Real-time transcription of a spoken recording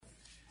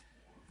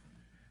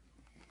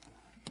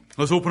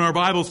Let's open our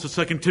Bibles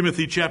to 2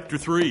 Timothy chapter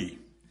 3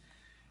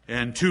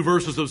 and two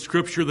verses of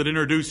Scripture that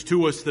introduce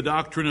to us the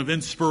doctrine of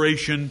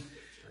inspiration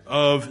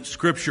of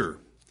Scripture.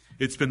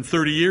 It's been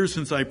 30 years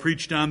since I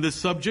preached on this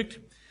subject,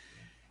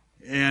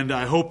 and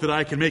I hope that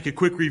I can make a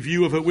quick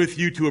review of it with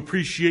you to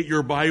appreciate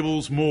your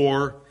Bibles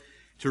more,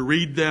 to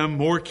read them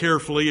more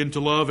carefully, and to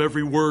love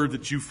every word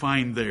that you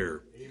find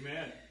there.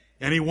 Amen.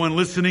 Anyone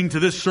listening to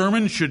this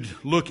sermon should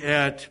look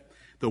at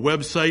the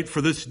website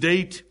for this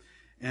date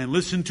and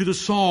listen to the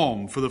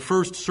psalm for the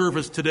first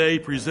service today,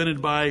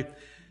 presented by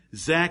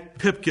Zach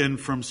Pipkin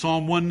from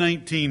Psalm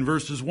 119,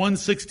 verses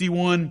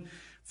 161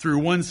 through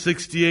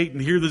 168, and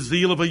hear the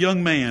zeal of a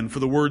young man for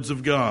the words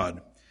of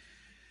God.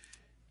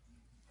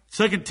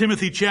 2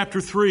 Timothy chapter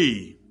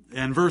 3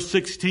 and verse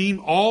 16,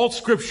 all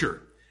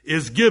Scripture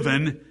is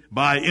given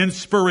by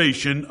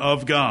inspiration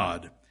of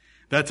God.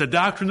 That's a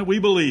doctrine that we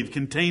believe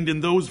contained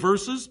in those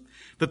verses,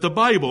 that the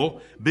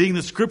Bible, being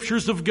the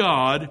Scriptures of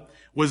God,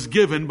 was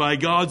given by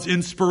God's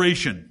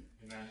inspiration.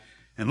 Amen.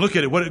 And look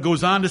at it, what it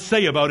goes on to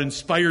say about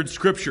inspired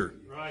Scripture.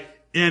 Right.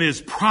 And is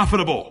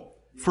profitable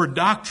for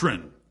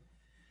doctrine,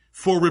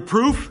 for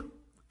reproof,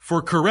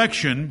 for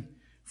correction,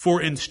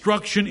 for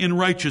instruction in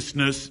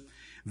righteousness,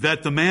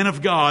 that the man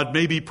of God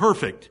may be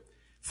perfect,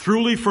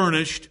 truly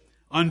furnished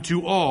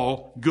unto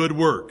all good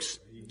works.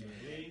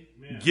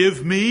 Amen.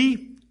 Give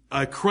me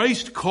a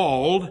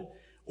Christ-called,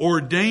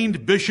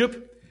 ordained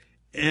bishop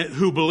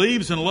who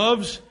believes and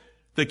loves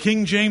the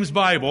King James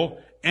Bible,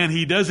 and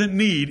he doesn't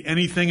need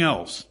anything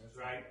else. That's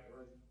right.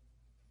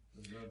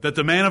 That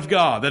the man of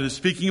God, that is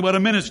speaking about a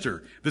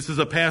minister, this is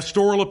a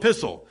pastoral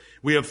epistle.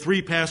 We have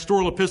three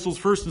pastoral epistles,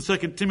 1st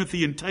and 2nd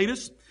Timothy and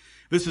Titus.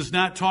 This is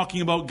not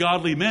talking about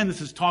godly men. This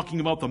is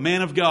talking about the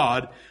man of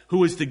God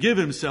who is to give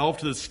himself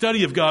to the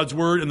study of God's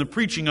word and the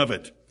preaching of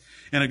it.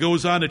 And it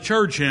goes on to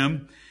charge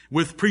him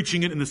with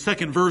preaching it in the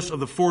 2nd verse of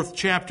the 4th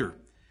chapter.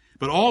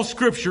 But all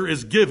Scripture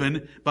is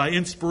given by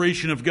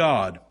inspiration of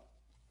God.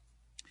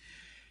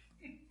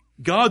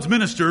 God's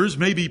ministers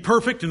may be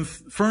perfect and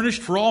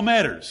furnished for all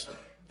matters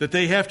that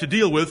they have to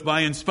deal with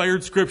by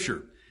inspired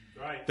Scripture.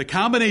 Right. The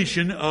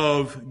combination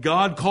of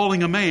God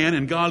calling a man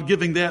and God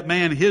giving that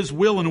man His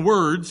will and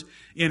words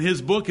in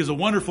His book is a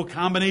wonderful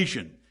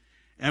combination.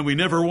 And we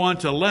never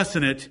want to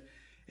lessen it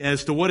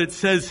as to what it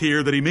says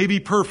here, that he may be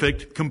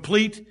perfect,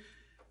 complete,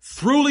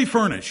 truly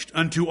furnished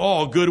unto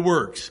all good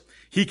works.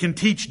 He can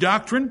teach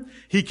doctrine.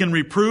 He can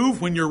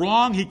reprove when you're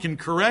wrong. He can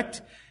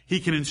correct. He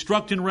can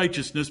instruct in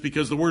righteousness,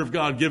 because the Word of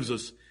God gives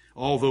us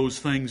all those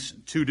things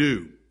to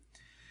do.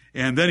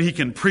 And then he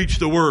can preach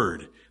the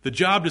Word. The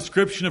job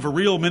description of a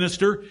real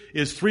minister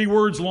is 3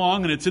 words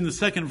long, and it's in the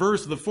 2nd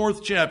verse of the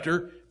 4th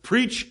chapter.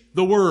 Preach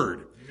the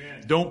Word.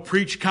 Amen. Don't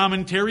preach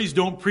commentaries.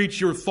 Don't preach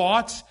your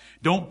thoughts.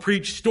 Don't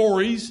preach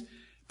stories.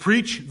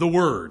 Preach the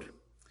Word.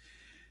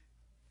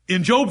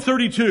 In Job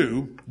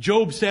 32,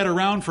 Job sat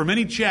around for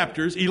many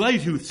chapters.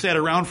 Elihu sat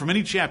around for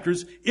many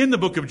chapters in the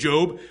book of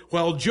Job,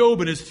 while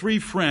Job and his 3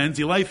 friends,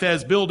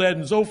 Eliphaz, Bildad,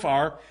 and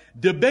Zophar,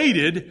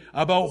 debated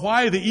about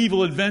why the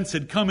evil events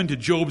had come into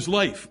Job's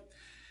life.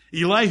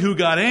 Elihu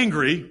got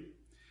angry,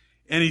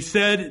 and he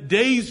said,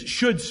 days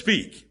should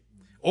speak.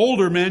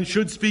 Older men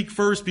should speak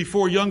first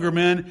before younger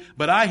men,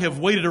 but I have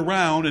waited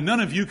around, and none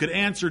of you could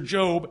answer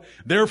Job.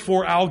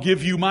 Therefore, I'll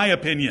give you my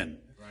opinion.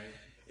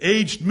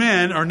 Aged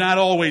men are not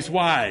always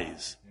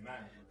wise. Amen.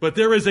 But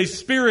there is a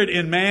spirit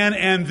in man,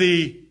 and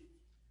the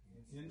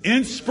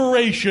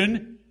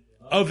inspiration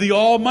of the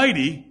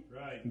Almighty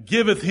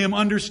giveth him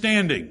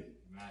understanding.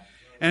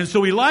 And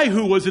so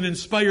Elihu was an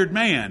inspired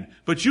man,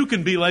 but you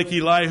can be like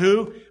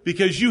Elihu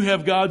because you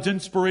have God's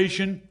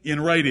inspiration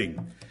in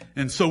writing.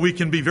 And so we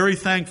can be very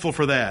thankful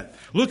for that.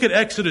 Look at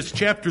Exodus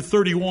chapter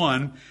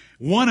 31,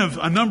 one of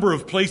a number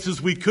of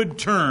places we could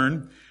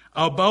turn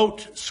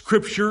about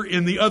Scripture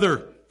in the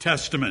other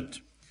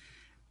Testament.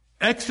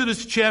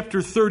 Exodus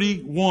chapter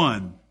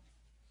 31,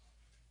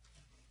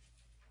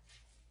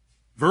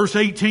 verse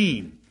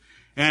 18.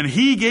 And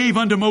he gave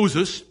unto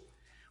Moses,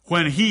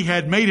 when he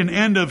had made an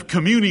end of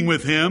communing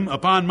with him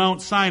upon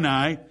Mount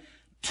Sinai,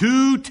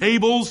 2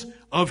 tables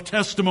of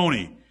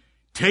testimony,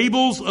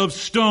 tables of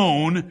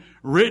stone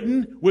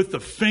written with the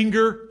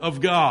finger of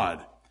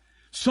God.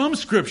 Some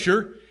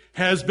Scripture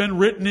has been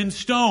written in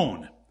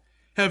stone.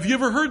 Have you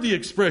ever heard the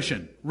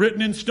expression,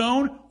 written in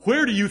stone?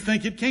 Where do you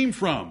think it came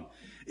from?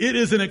 It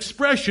is an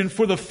expression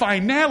for the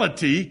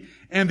finality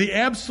and the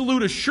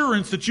absolute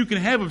assurance that you can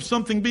have of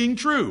something being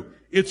true.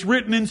 It's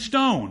written in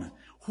stone.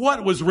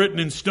 What was written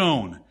in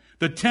stone?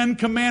 The 10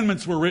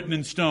 Commandments were written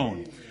in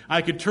stone.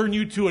 I could turn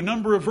you to a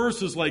number of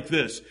verses like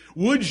this.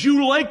 Would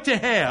you like to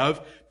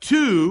have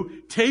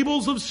 2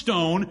 tables of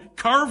stone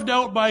carved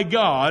out by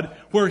God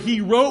where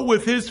He wrote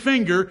with His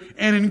finger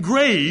and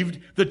engraved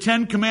the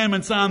 10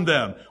 Commandments on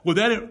them?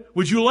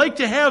 Would you like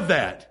to have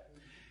that?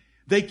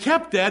 They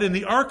kept that in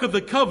the Ark of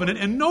the Covenant,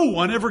 and no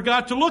one ever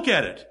got to look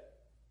at it.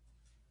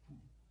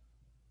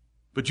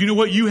 But you know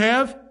what you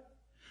have?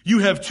 You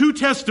have two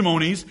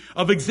testimonies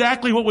of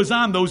exactly what was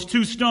on those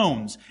two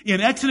stones. In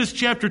Exodus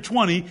chapter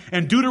 20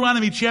 and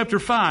Deuteronomy chapter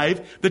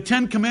 5, the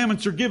 10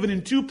 Commandments are given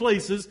in two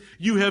places.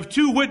 You have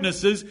two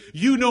witnesses.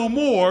 You know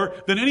more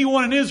than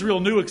anyone in Israel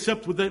knew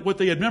except what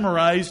they had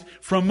memorized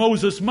from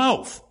Moses'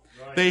 mouth.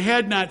 Right. They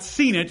had not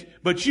seen it,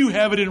 but you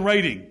have it in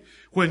writing.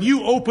 When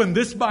you open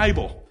this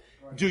Bible,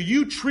 do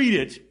you treat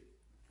it,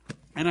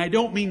 and I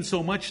don't mean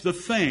so much the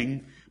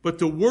thing, but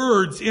the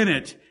words in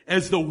it,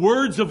 as the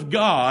words of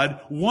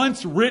God,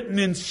 once written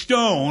in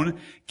stone,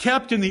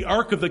 kept in the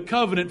Ark of the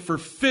Covenant for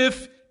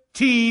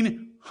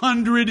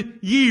 1,500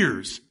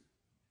 years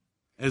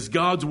as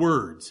God's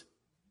words?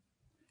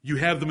 You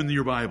have them in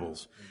your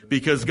Bibles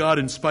because God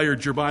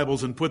inspired your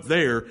Bibles and put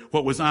there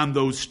what was on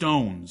those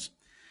stones.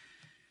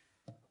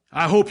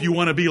 I hope you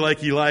want to be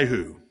like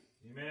Elihu.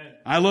 Amen.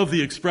 I love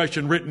the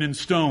expression written in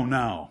stone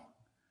now.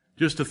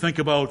 Just to think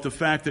about the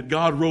fact that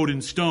God wrote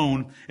in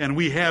stone and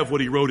we have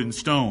what He wrote in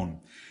stone.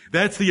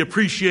 That's the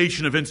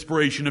appreciation of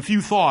inspiration. A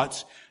few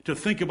thoughts to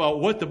think about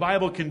what the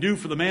Bible can do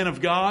for the man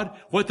of God,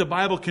 what the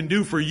Bible can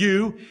do for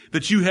you,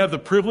 that you have the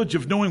privilege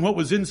of knowing what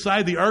was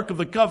inside the Ark of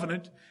the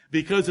Covenant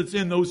because it's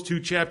in those two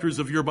chapters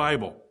of your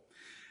Bible.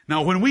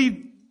 Now, when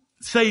we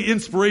say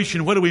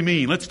inspiration, what do we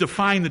mean? Let's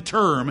define the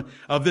term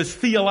of this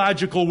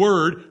theological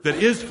word that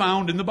is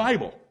found in the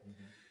Bible.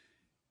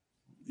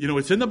 You know,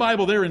 it's in the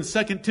Bible there in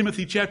 2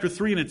 Timothy chapter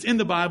 3, and it's in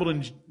the Bible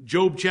in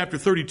Job chapter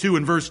 32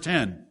 and verse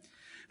 10.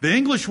 The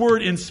English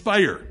word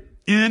inspire,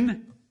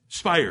 in,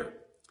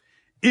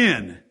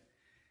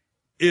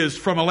 is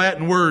from a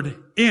Latin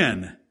word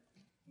in.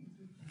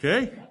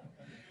 Okay?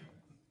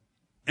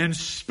 And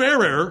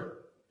spare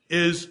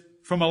is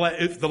from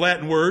the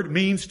Latin word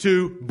means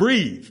to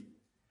breathe.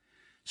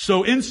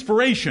 So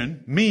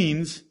inspiration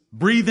means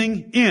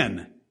breathing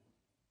in.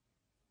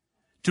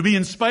 To be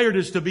inspired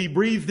is to be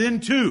breathed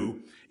into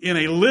in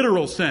a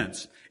literal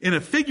sense. In a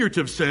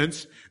figurative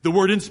sense, the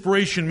word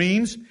inspiration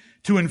means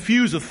to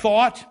infuse a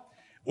thought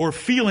or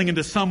feeling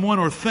into someone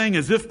or thing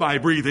as if by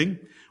breathing,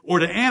 or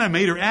to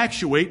animate or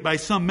actuate by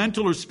some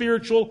mental or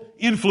spiritual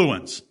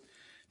influence.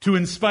 To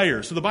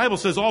inspire. So the Bible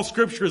says all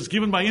Scripture is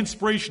given by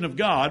inspiration of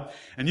God,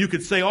 and you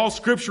could say all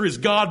Scripture is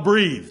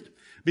God-breathed,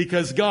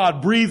 because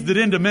God breathed it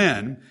into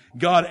men.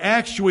 God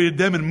actuated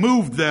them and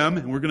moved them,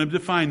 and we're going to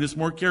define this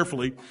more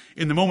carefully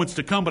in the moments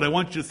to come, but I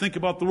want you to think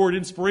about the word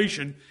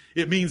inspiration.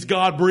 It means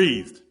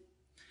God-breathed.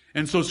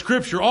 And so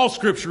Scripture, all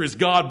Scripture is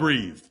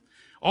God-breathed.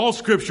 All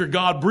Scripture,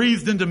 God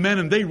breathed into men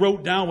and they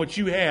wrote down what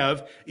you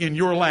have in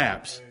your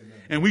laps. Amen.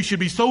 And we should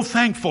be so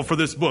thankful for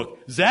this book.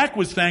 Zach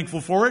was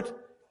thankful for it.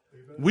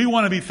 Amen. We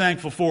want to be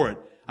thankful for it.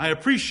 I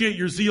appreciate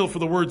your zeal for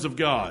the words of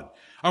God.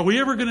 Are we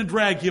ever going to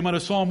drag him out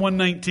of Psalm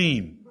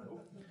 119?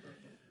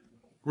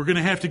 We're going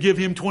to have to give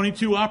him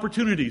 22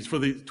 opportunities for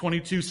the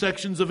 22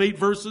 sections of 8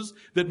 verses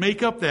that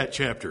make up that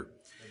chapter.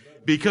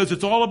 Because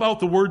it's all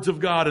about the words of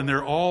God and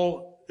they're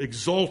all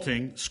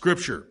exalting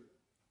Scripture.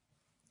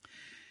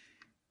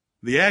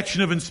 The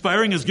action of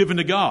inspiring is given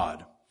to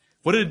God.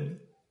 What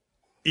did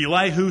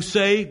Elihu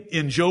say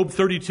in Job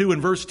 32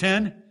 and verse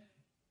 10?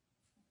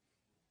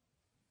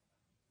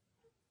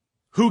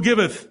 Who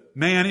giveth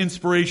man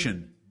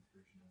inspiration?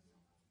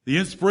 The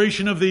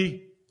inspiration of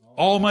the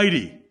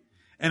Almighty.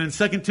 And in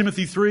 2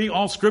 Timothy 3,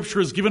 all Scripture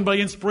is given by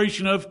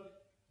inspiration of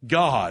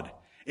God.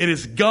 It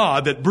is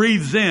God that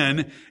breathes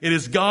in. It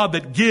is God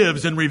that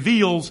gives and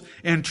reveals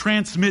and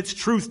transmits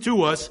truth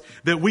to us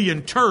that we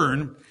in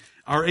turn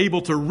are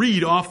able to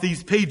read off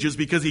these pages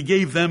because He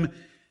gave them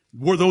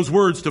those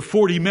words to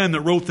 40 men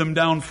that wrote them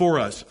down for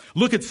us.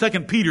 Look at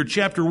 2 Peter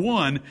chapter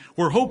 1,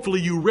 where hopefully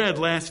you read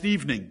last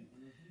evening.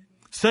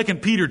 2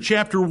 Peter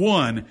chapter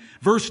 1,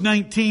 verse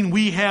 19,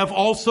 we have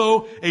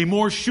also a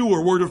more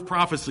sure word of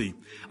prophecy.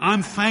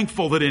 I'm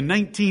thankful that in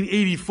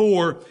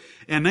 1984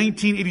 and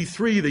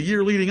 1983, the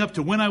year leading up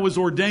to when I was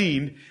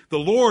ordained, the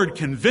Lord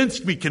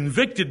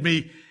convicted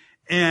me,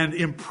 and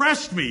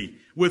impressed me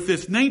with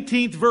this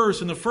 19th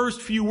verse and the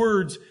first few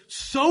words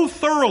so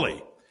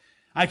thoroughly.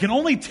 I can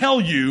only tell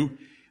you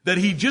that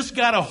He just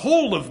got a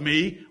hold of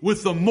me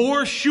with the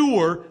more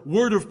sure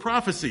word of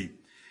prophecy.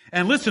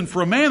 And listen,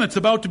 for a man that's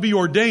about to be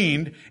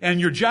ordained and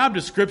your job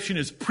description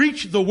is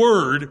preach the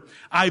word,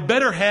 I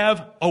better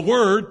have a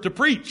word to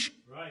preach.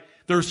 Right.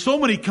 There's so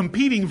many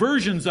competing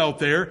versions out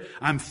there.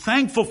 I'm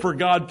thankful for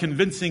God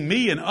convincing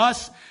me and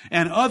us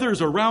and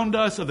others around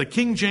us of the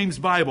King James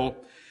Bible.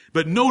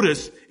 But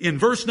notice, in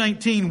verse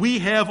 19, we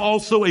have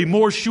also a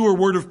more sure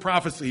word of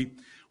prophecy,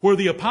 where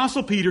the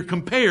Apostle Peter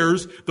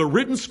compares the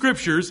written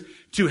Scriptures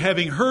to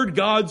having heard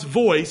God's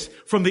voice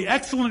from the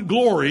excellent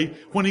glory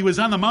when He was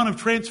on the Mount of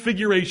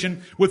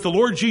Transfiguration with the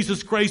Lord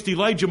Jesus Christ,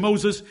 Elijah,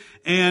 Moses,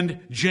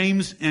 and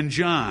James and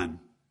John.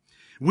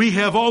 We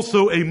have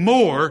also a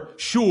more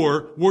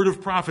sure word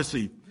of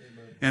prophecy.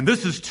 And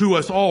this is to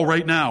us all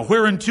right now.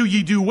 Whereunto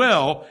ye do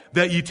well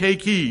that ye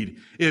take heed.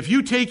 If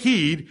you take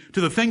heed to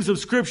the things of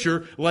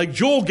Scripture, like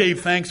Joel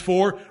gave thanks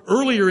for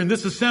earlier in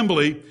this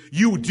assembly,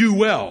 you do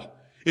well.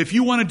 If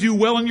you want to do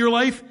well in your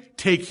life,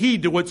 take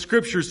heed to what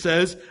Scripture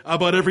says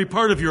about every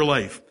part of your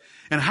life.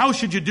 And how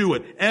should you do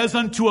it? As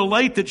unto a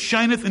light that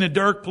shineth in a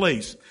dark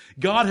place.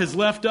 God has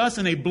left us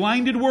in a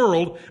blinded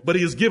world, but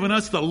He has given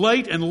us the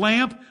light and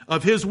lamp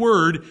of His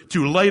Word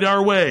to light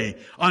our way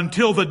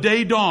until the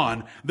day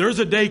dawn. There's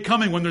a day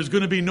coming when there's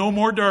going to be no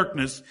more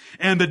darkness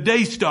and the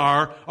day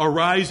star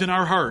arise in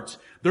our hearts.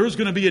 There's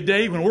going to be a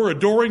day when we're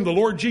adoring the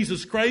Lord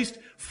Jesus Christ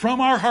from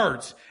our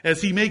hearts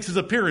as He makes His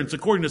appearance,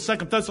 according to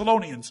 2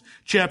 Thessalonians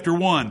chapter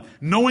 1.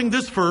 Knowing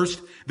this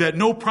first, that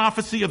no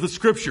prophecy of the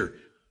Scripture.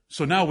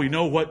 So now we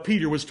know what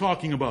Peter was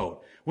talking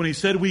about. When he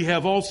said we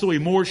have also a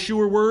more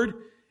sure word,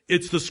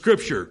 it's the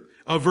Scripture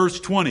of verse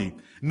 20.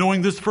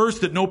 Knowing this first,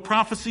 that no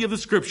prophecy of the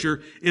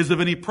Scripture is of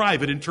any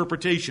private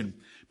interpretation.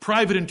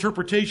 Private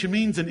interpretation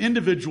means an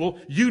individual,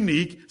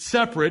 unique,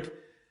 separate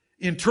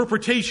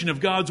interpretation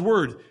of God's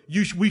Word.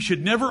 We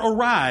should never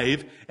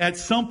arrive at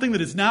something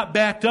that is not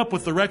backed up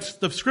with the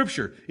rest of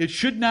Scripture. It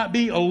should not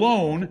be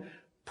alone,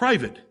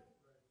 private,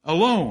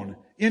 alone,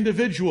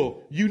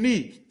 individual,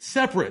 unique,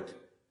 separate.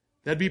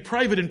 That'd be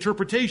private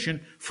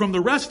interpretation from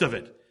the rest of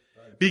it.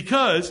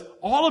 Because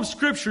all of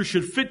Scripture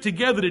should fit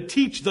together to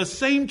teach the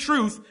same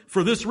truth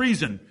for this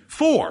reason.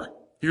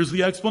 Here's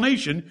the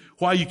explanation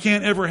why you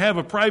can't ever have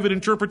a private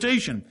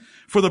interpretation.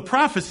 For the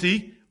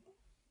prophecy,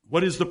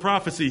 what is the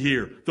prophecy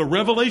here? The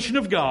revelation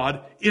of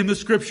God in the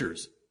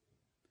Scriptures.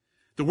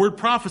 The word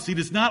prophecy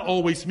does not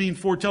always mean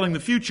foretelling the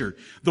future.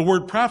 The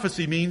word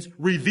prophecy means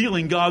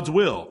revealing God's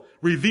will,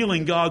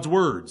 revealing God's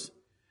words.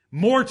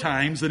 More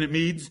times than it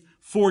means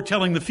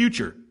foretelling the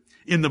future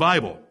in the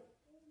Bible.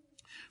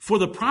 For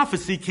the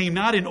prophecy came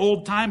not in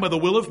old time by the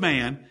will of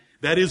man.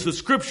 That is, the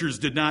Scriptures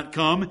did not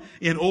come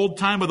in old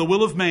time by the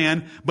will of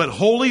man, but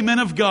holy men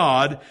of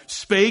God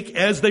spake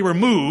as they were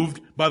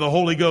moved by the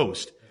Holy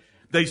Ghost.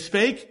 They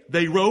spake,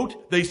 they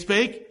wrote, they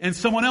spake, and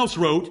someone else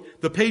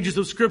wrote the pages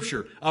of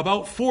Scripture,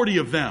 about 40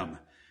 of them,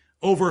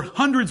 over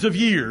hundreds of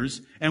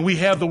years, and we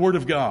have the Word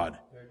of God.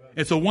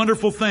 It's a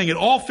wonderful thing. It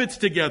all fits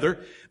together.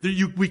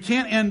 We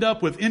can't end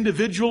up with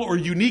individual or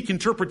unique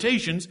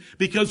interpretations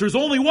because there's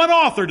only one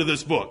author to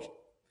this book.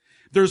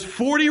 There's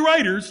 40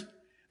 writers,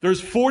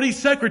 there's 40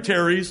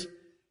 secretaries,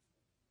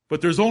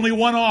 but there's only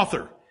one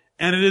author,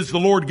 and it is the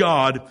Lord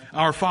God,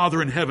 our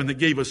Father in heaven, that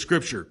gave us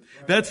Scripture.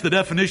 That's the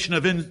definition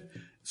of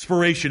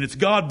inspiration. It's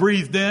God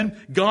breathed in,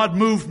 God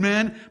moved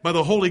men by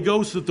the Holy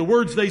Ghost, that the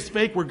words they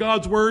spake were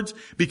God's words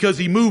because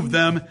He moved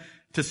them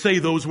to say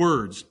those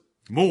words.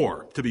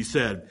 More to be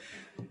said.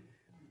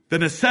 The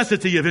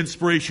necessity of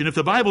inspiration. If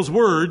the Bible's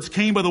words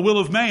came by the will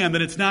of man,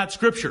 then it's not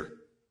Scripture.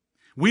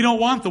 We don't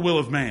want the will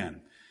of man.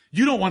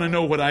 You don't want to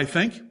know what I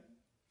think.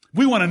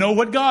 We want to know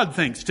what God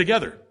thinks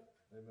together.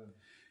 Amen.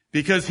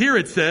 Because here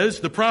it says,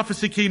 the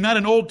prophecy came not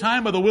in old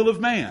time by the will of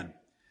man.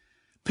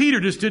 Peter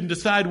just didn't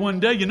decide one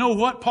day, you know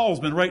what? Paul's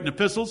been writing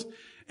epistles,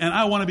 and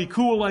I want to be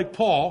cool like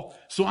Paul,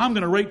 so I'm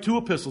going to write 2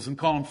 epistles and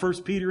call them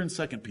 1 Peter and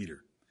 2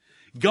 Peter.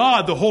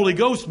 God, the Holy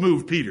Ghost,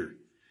 moved Peter.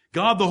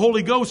 God, the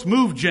Holy Ghost,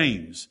 moved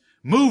James,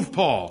 moved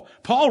Paul.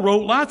 Paul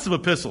wrote lots of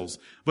epistles,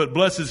 but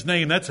bless his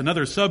name, that's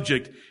another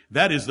subject.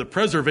 That is the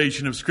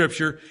preservation of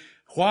Scripture.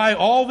 Why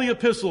all the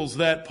epistles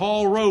that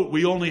Paul wrote,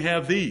 we only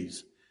have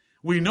these.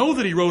 We know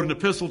that he wrote an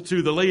epistle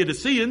to the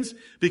Laodiceans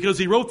because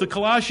he wrote the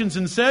Colossians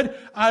and said,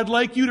 I'd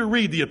like you to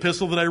read the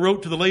epistle that I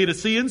wrote to the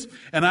Laodiceans,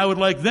 and I would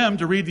like them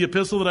to read the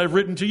epistle that I've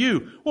written to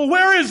you. Well,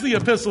 where is the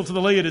epistle to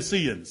the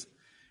Laodiceans?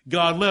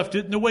 God left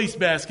it in a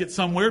wastebasket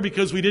somewhere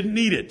because we didn't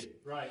need it.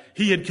 Right.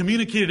 He had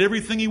communicated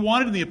everything He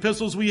wanted in the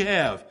epistles we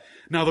have.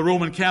 Now the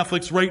Roman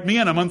Catholics write me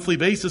on a monthly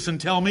basis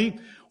and tell me,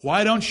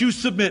 why don't you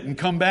submit and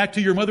come back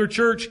to your mother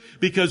church?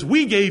 Because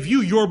we gave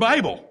you your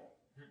Bible.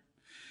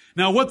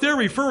 Now what they're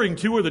referring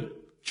to are the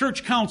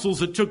church councils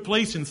that took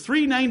place in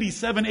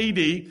 397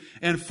 AD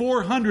and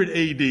 400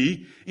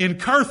 AD in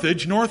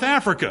Carthage, North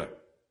Africa.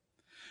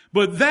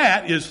 But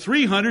that is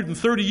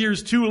 330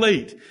 years too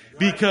late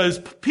because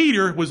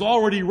Peter was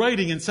already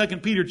writing in 2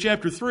 Peter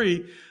chapter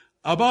 3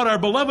 about our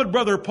beloved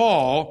brother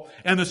Paul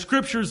and the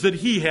Scriptures that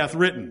he hath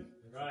written.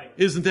 Right.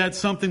 Isn't that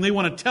something they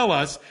want to tell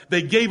us?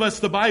 They gave us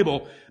the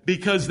Bible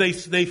because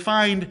they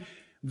find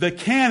the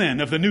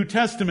canon of the New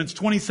Testament's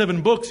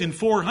 27 books in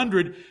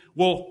 400.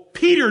 Well,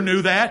 Peter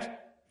knew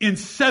that in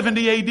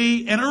 70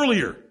 AD and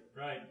earlier.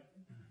 Right.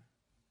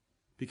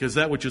 Because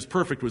that which is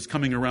perfect was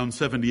coming around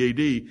 70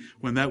 AD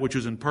when that which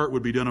is in part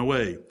would be done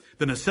away.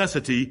 The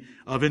necessity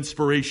of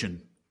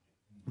inspiration.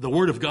 The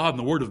Word of God and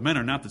the Word of men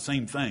are not the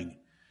same thing.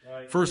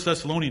 Right. 1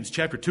 Thessalonians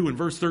chapter 2 and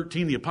verse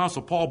 13, the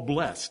Apostle Paul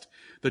blessed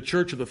the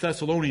church of the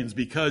Thessalonians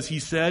because he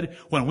said,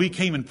 when we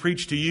came and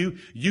preached to you,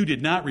 you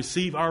did not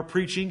receive our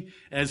preaching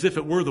as if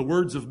it were the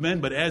words of men,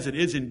 but as it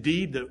is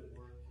indeed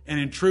and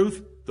in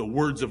truth, the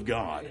words of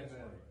God.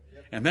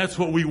 And that's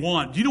what we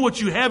want. Do you know what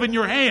you have in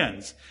your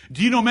hands?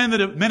 Do you know men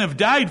have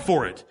died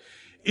for it?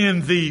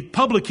 In the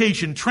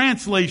publication,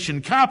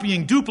 translation,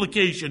 copying,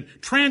 duplication,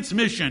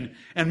 transmission,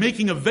 and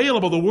making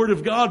available the Word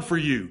of God for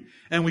you.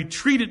 And we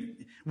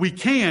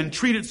can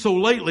treat it so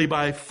lightly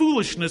by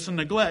foolishness and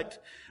neglect.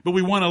 But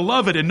we want to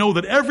love it and know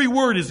that every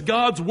word is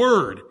God's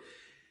Word.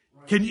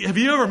 Have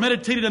you ever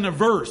meditated on a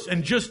verse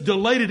and just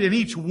delighted in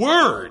each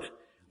word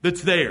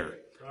that's there?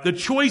 The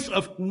choice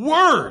of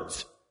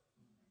words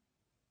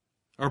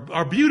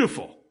are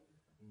beautiful.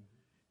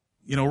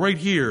 You know, right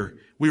here,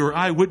 we were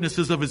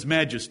eyewitnesses of His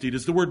majesty.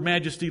 Does the word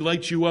majesty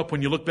light you up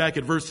when you look back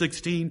at verse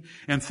 16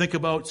 and think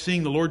about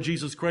seeing the Lord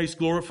Jesus Christ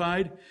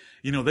glorified?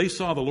 You know, they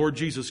saw the Lord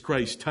Jesus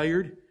Christ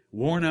tired,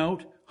 worn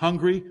out,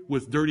 hungry,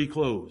 with dirty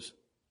clothes,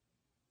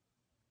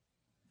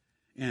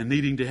 and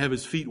needing to have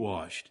His feet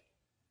washed.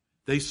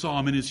 They saw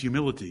Him in His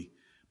humility,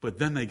 but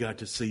then they got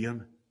to see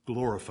Him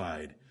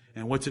glorified.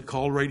 And what's it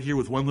called right here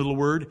with one little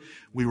word?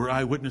 We were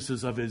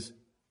eyewitnesses of His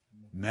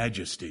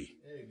majesty.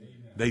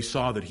 They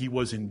saw that He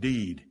was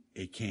indeed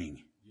a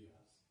king.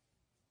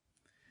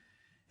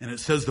 And it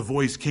says the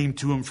voice came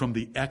to Him from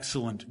the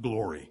excellent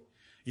glory.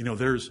 You know,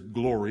 there's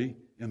glory,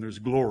 and there's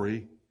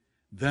glory.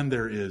 Then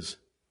there is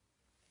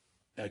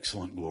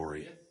excellent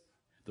glory.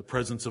 The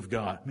presence of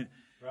God. I mean,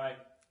 Right.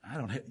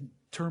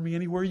 turn me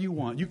anywhere you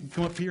want. You can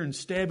come up here and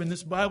stab in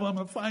this Bible. I'm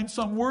going to find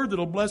some word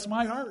that'll bless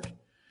my heart.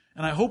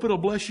 And I hope it'll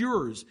bless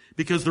yours,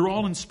 because they're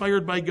all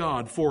inspired by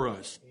God for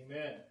us.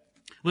 Amen.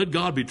 Let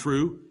God be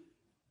true,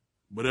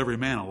 but every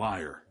man a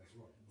liar.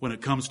 When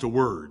it comes to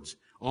words,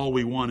 all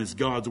we want is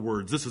God's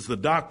words. This is the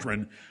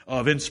doctrine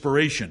of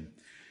inspiration.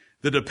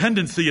 The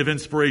dependency of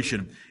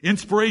inspiration.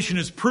 Inspiration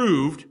is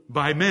proved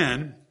by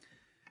men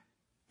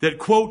that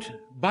quote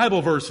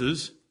Bible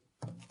verses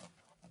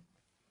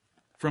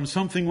from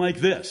something like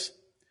this.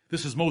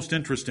 This is most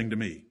interesting to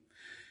me.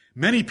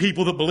 Many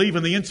people that believe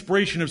in the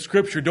inspiration of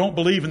Scripture don't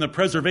believe in the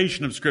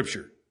preservation of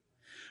Scripture.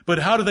 But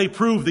how do they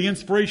prove the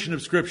inspiration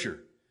of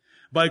Scripture?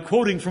 By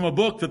quoting from a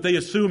book that they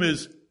assume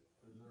is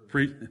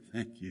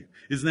thank you.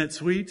 Isn't that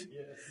sweet?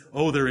 Yes.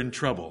 Oh, they're in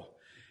trouble.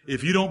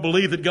 If you don't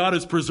believe that God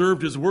has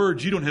preserved His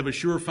words, you don't have a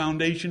sure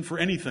foundation for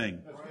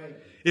anything. Right.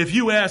 If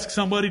you ask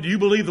somebody, do you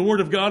believe the Word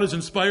of God is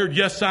inspired?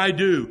 Yes, I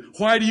do.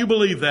 Why do you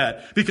believe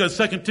that? Because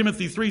 2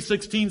 Timothy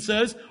 3:16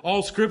 says,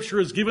 all Scripture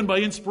is given by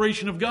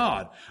inspiration of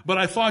God. But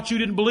I thought you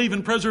didn't believe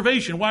in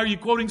preservation. Why are you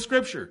quoting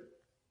Scripture?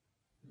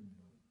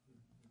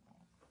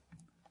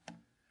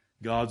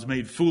 God's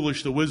made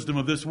foolish the wisdom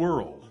of this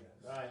world.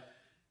 Right.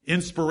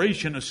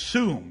 Inspiration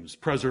assumes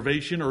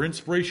preservation, or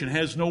inspiration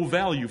has no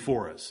value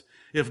for us.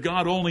 If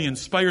God only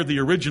inspired the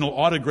original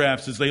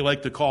autographs, as they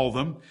like to call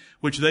them,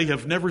 which they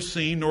have never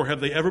seen, nor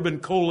have they ever been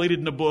collated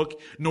in a book,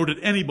 nor did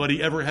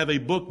anybody ever have a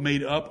book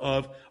made up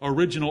of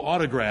original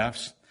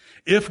autographs.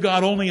 If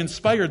God only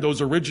inspired those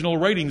original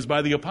writings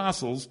by the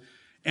apostles,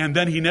 and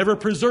then He never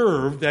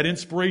preserved that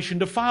inspiration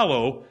to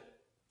follow,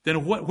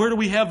 then where do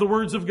we have the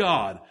words of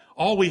God?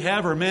 All we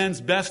have are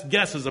man's best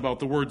guesses about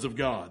the words of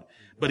God.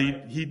 But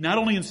he not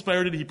only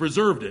inspired it, He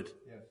preserved it.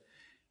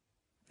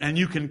 And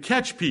you can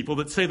catch people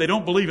that say they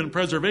don't believe in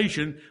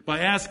preservation by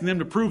asking them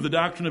to prove the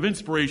doctrine of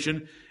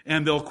inspiration,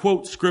 and they'll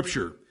quote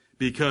Scripture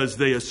because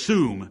they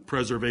assume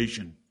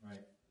preservation. Right.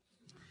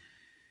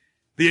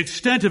 The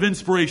extent of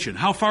inspiration.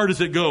 How far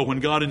does it go when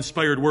God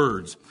inspired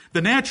words?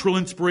 The natural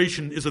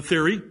inspiration is a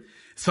theory.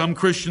 Some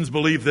Christians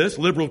believe this,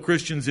 liberal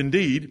Christians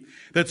indeed,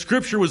 that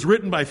Scripture was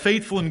written by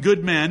faithful and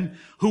good men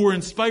who were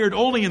inspired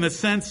only in the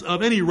sense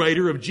of any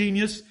writer of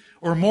genius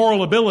or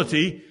moral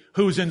ability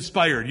who's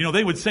inspired. You know,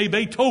 they would say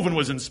Beethoven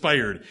was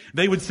inspired.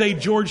 They would say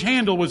George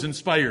Handel was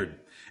inspired.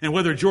 And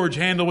whether George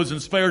Handel was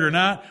inspired or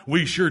not,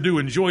 we sure do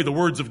enjoy the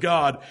words of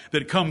God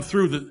that come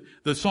through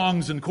the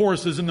songs and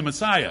choruses in the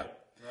Messiah.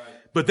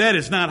 But that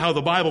is not how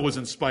the Bible was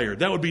inspired.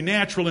 That would be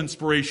natural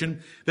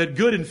inspiration, that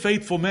good and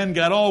faithful men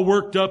got all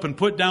worked up and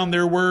put down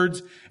their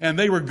words, and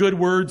they were good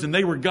words and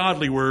they were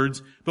godly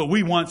words, but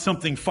we want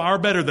something far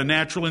better than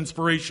natural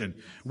inspiration.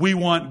 We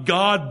want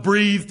God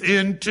breathed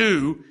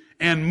into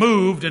and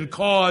moved and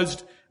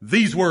caused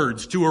these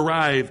words to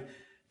arrive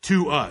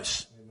to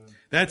us. Amen.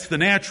 That's the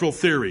natural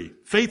theory.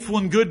 Faithful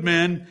and good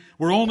men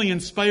were only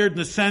inspired in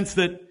the sense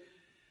that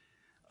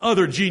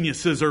other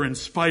geniuses are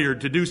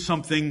inspired to do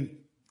something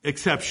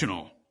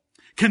exceptional.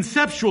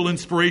 Conceptual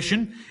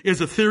inspiration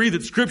is a theory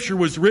that Scripture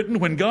was written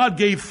when God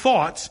gave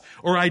thoughts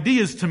or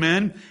ideas to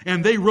men,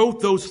 and they wrote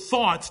those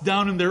thoughts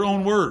down in their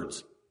own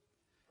words.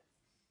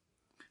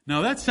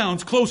 Now that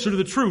sounds closer to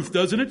the truth,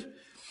 doesn't it?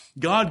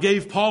 God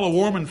gave Paul a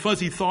warm and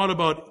fuzzy thought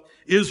about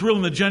Israel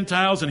and the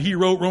Gentiles, and he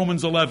wrote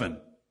Romans 11.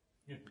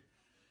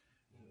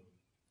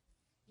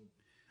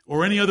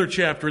 Or any other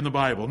chapter in the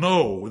Bible.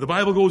 No, the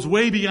Bible goes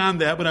way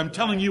beyond that, but I'm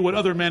telling you what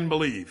other men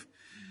believe.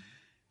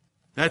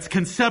 That's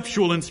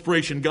conceptual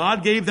inspiration.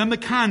 God gave them the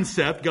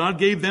concept, God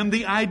gave them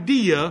the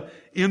idea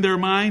in their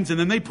minds, and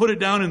then they put it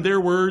down in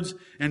their words,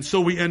 and so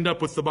we end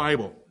up with the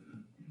Bible.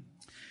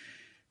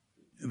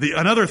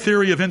 Another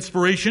theory of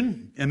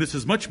inspiration, and this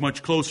is much,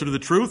 much closer to the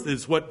truth,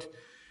 is what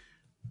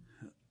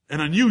an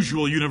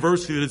unusual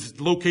university that is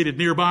located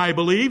nearby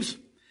believes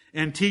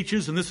and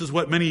teaches, and this is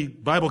what many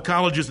Bible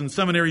colleges and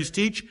seminaries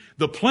teach,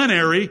 the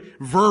plenary,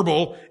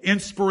 verbal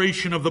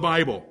inspiration of the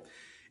Bible.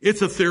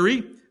 It's a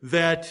theory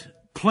that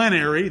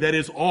plenary, that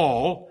is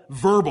all,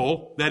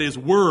 verbal, that is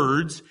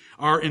words,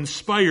 are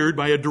inspired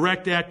by a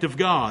direct act of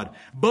God,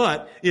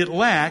 but it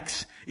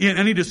lacks in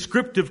any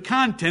descriptive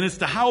content as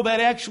to how that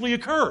actually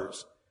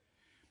occurs.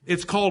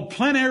 It's called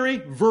plenary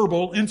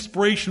verbal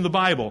inspiration of the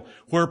Bible,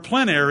 where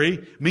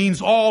plenary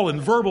means all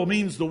and verbal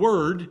means the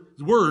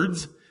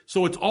words.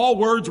 So it's all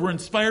words were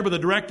inspired by the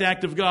direct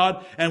act of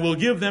God, and we'll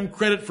give them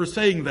credit for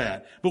saying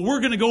that. But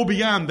we're going to go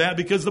beyond that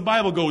because the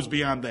Bible goes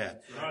beyond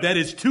that. Right. That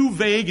is too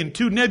vague and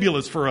too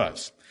nebulous for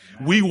us.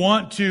 We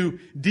want to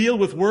deal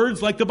with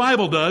words like the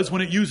Bible does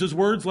when it uses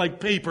words like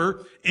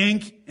paper,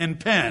 ink, and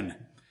pen.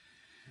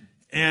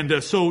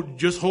 And so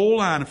just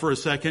hold on for a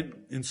second,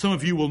 and some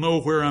of you will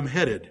know where I'm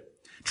headed.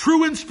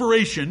 True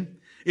inspiration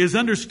is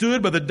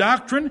understood by the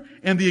doctrine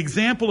and the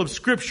example of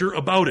Scripture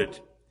about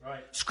it.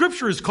 Right.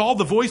 Scripture is called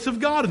the voice of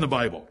God in the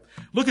Bible.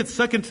 Look at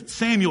 2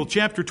 Samuel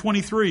chapter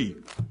 23.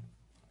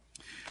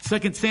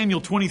 2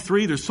 Samuel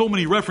 23, there's so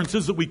many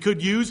references that we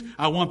could use.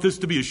 I want this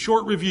to be a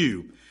short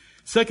review.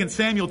 2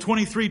 Samuel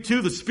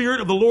 23:2, the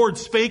Spirit of the Lord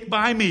spake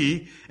by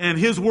me, and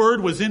His word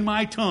was in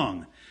my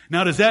tongue.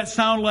 Now, does that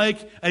sound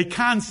like a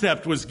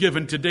concept was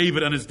given to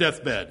David on his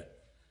deathbed?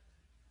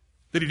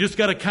 That he just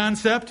got a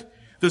concept?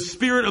 The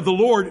Spirit of the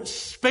Lord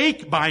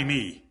spake by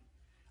me.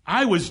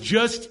 I was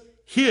just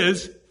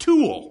His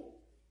tool.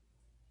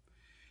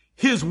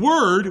 His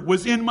word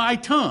was in my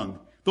tongue.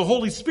 The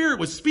Holy Spirit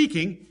was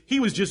speaking. He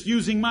was just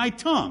using my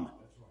tongue.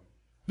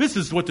 This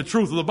is what the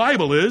truth of the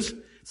Bible is.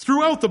 It's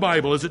throughout the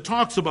Bible as it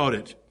talks about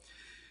it.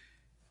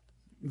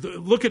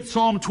 Look at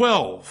Psalm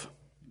 12.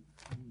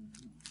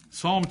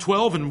 Psalm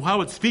 12 and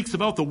how it speaks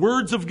about the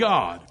words of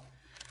God.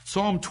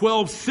 Psalm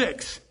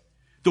 12:6.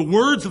 The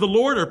words of the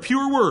Lord are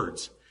pure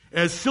words,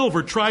 as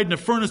silver tried in a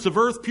furnace of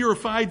earth,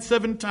 purified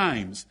 7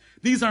 times.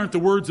 These aren't the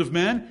words of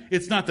men.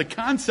 It's not the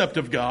concept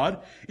of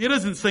God. It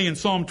doesn't say in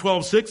Psalm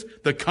 12:6,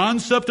 the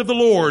concept of the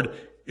Lord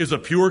is a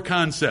pure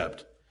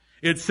concept.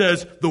 It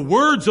says the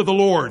words of the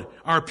Lord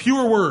are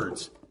pure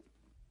words.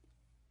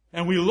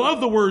 And we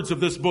love the words of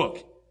this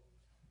book.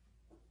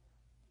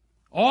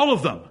 All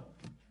of them.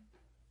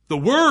 The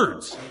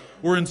words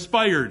were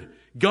inspired.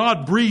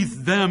 God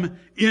breathed them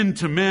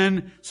into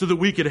men so that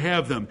we could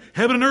have them.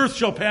 Heaven and earth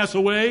shall pass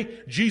away,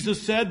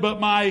 Jesus said, but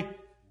my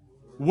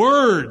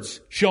words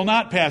shall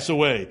not pass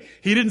away.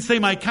 He didn't say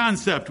my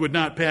concept would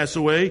not pass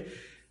away,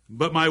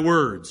 but my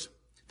words.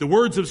 The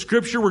words of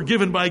Scripture were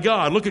given by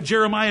God. Look at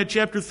Jeremiah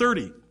chapter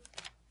 30.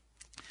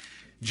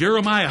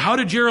 Jeremiah. How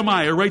did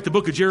Jeremiah write the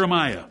book of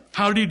Jeremiah?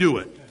 How did he do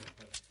it?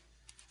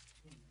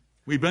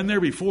 We've been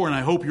there before, and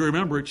I hope you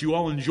remember it. You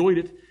all enjoyed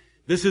it.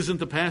 This isn't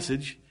the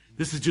passage.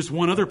 This is just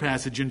one other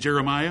passage in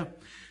Jeremiah.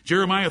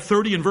 Jeremiah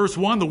 30 and verse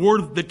 1, the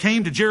word that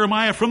came to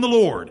Jeremiah from the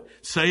Lord,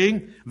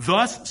 saying,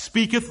 Thus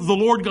speaketh the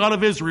Lord God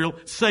of Israel,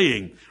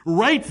 saying,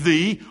 Write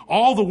thee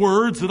all the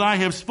words that I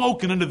have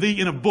spoken unto thee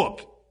in a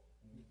book.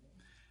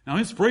 Now,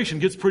 inspiration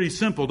gets pretty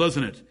simple,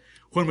 doesn't it?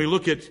 When we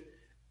look at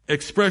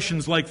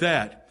expressions like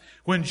that.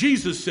 When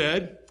Jesus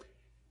said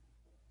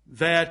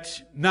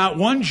that not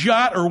one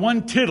jot or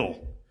one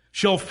tittle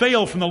shall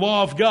fail from the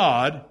law of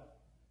God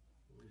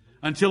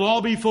until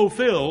all be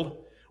fulfilled,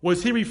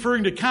 was he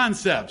referring to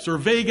concepts or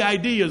vague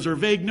ideas or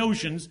vague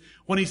notions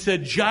when he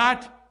said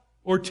jot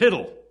or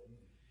tittle?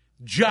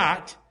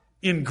 Jot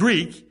in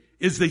Greek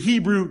is the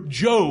Hebrew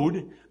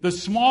jod, the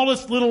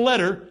smallest little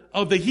letter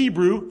of the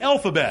Hebrew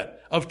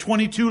alphabet of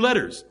 22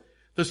 letters.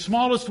 The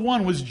smallest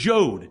one was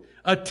jod.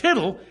 A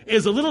tittle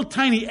is a little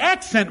tiny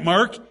accent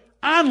mark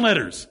on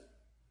letters.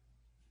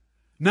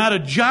 Not a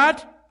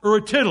jot or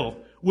a tittle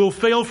will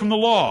fail from the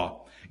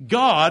law.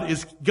 God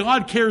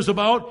cares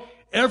about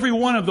every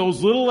one of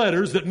those little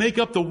letters that make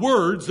up the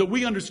words that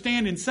we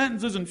understand in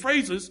sentences and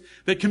phrases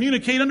that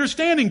communicate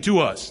understanding to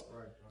us.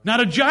 Right. Not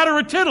a jot or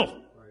a tittle.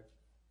 Right.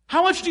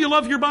 How much do you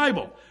love your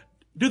Bible?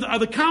 Are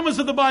the commas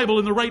of the Bible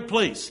in the right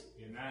place?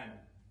 Amen.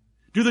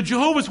 Do the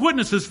Jehovah's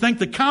Witnesses think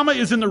the comma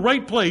is in the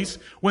right place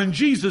when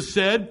Jesus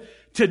said,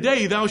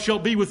 Today thou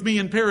shalt be with me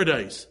in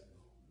paradise?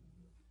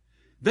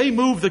 They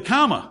moved the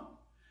comma.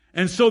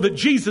 And so that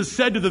Jesus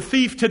said to the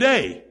thief,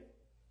 Today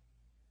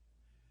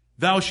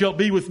thou shalt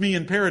be with me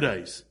in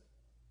paradise.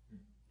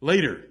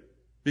 Later,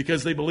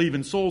 because they believe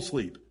in soul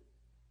sleep.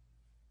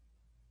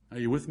 Are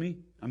you with me?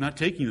 I'm not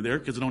taking you there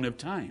because I don't have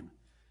time.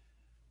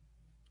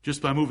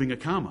 Just by moving a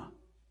comma.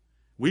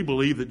 We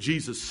believe that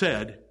Jesus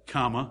said,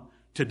 comma,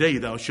 Today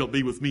thou shalt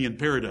be with me in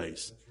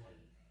paradise.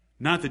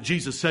 Not that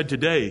Jesus said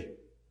today,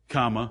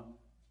 comma,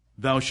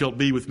 thou shalt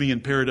be with me in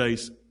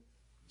paradise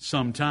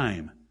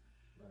sometime.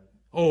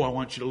 Oh, I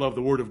want you to love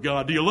the Word of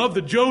God. Do you love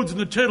the jods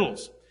and the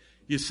tittles?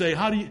 You say,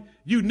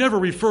 you never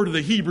refer to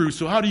the Hebrew,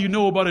 so how do you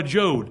know about a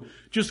jod?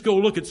 Just go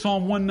look at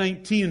Psalm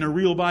 119 in a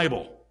real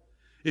Bible.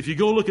 If you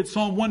go look at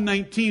Psalm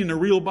 119 in a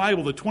real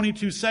Bible, the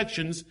 22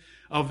 sections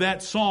of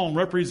that psalm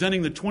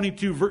representing the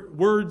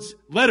 22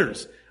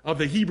 letters of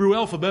the Hebrew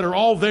alphabet are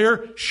all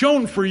there,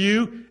 shown for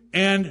you,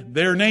 and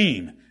their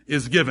name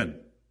is given.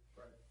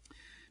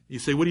 You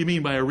say, what do you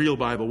mean by a real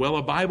Bible? Well,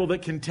 a Bible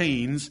that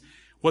contains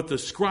what the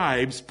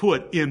scribes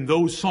put in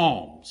those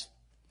psalms,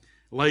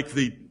 like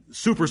the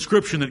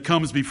superscription that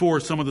comes before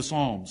some of the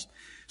psalms.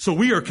 So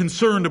we are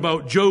concerned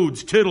about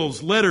jods,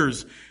 tittles,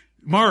 letters,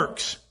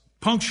 marks,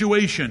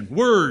 punctuation,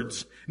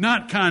 words,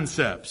 not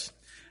concepts.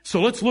 So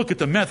let's look at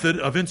the method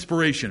of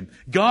inspiration.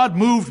 God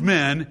moved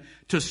men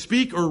to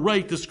speak or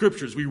write the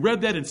scriptures. We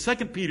read that in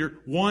 2 Peter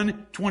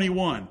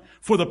 1:21.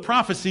 For the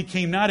prophecy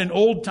came not in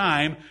old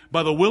time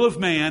by the will of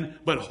man,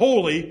 but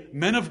holy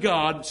men of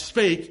God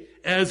spake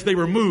as they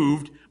were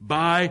moved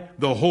by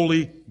the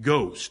Holy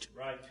Ghost.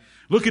 Right.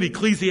 Look at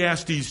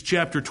Ecclesiastes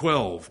chapter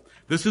 12.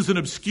 This is an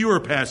obscure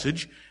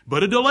passage,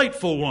 but a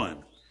delightful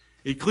one.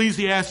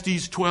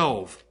 Ecclesiastes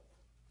 12.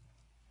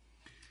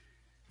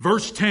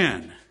 Verse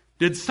 10.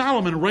 Did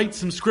Solomon write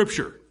some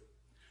scripture?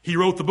 He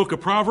wrote the book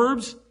of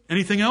Proverbs.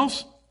 Anything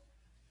else?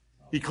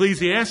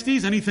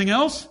 Ecclesiastes. Anything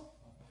else?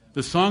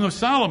 The Song of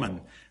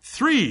Solomon.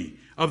 3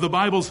 of the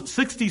Bible's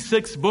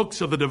 66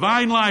 books of the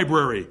divine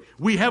library.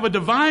 We have a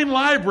divine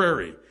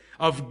library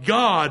of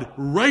God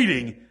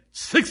writing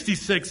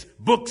 66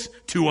 books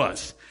to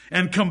us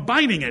and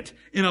combining it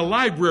in a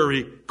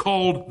library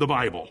called the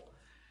Bible.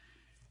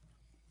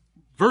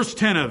 Verse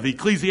 10 of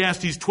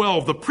Ecclesiastes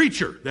 12, the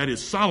preacher, that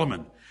is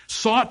Solomon,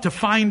 sought to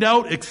find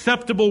out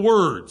acceptable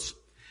words.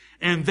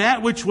 And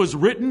that which was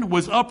written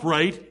was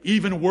upright,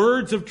 even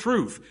words of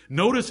truth.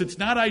 Notice it's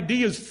not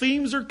ideas,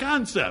 themes, or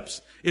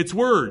concepts. It's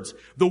words.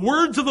 The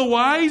words of the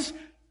wise,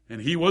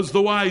 and he was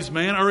the wise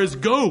man, are as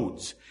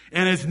goads,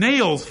 and as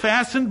nails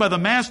fastened by the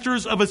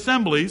masters of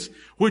assemblies,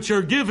 which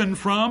are given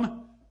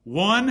from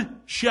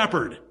one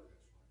shepherd.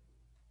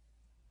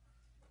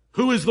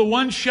 Who is the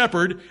one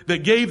shepherd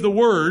that gave the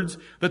words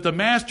that the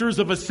masters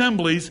of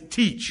assemblies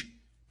teach,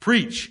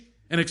 preach,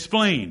 and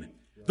explain?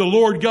 The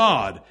Lord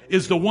God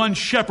is the one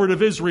shepherd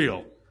of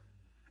Israel.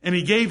 And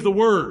he gave the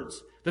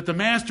words that the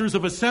masters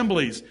of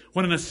assemblies,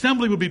 when an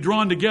assembly would be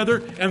drawn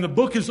together and the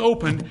book is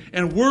opened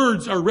and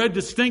words are read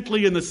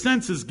distinctly and the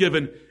sense is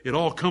given, it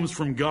all comes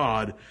from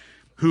God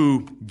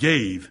who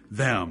gave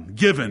them,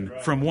 given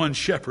from one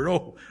shepherd.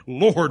 Oh,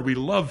 Lord, we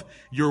love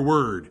your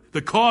word.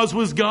 The cause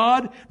was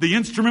God, the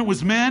instrument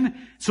was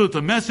men, so that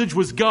the message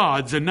was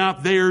God's and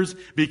not theirs,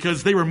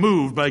 because they were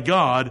moved by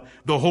God,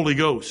 the Holy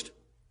Ghost.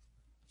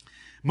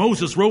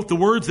 Moses wrote the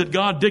words that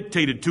God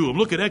dictated to him.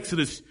 Look at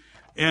Exodus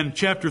and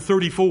chapter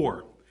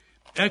 34.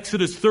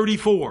 Exodus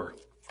 34.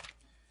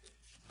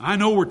 I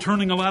know we're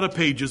turning a lot of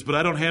pages, but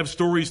I don't have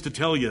stories to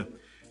tell you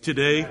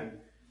today.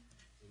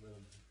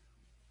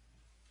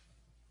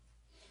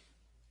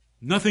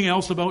 Nothing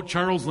else about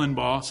Charles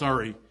Limbaugh,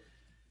 sorry.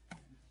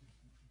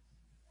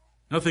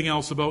 Nothing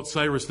else about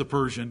Cyrus the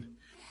Persian.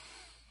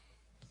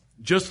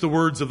 Just the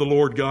words of the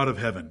Lord God of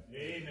heaven.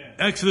 Amen.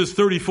 Exodus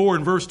 34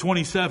 and verse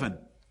 27.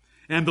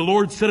 And the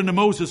Lord said unto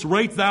Moses,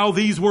 write thou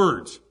these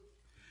words,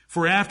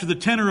 for after the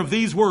tenor of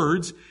these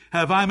words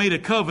have I made a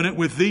covenant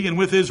with thee and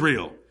with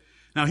Israel.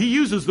 Now he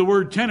uses the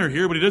word tenor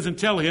here, but he doesn't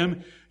tell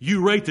him,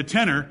 you write the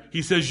tenor.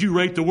 He says, you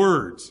write the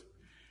words.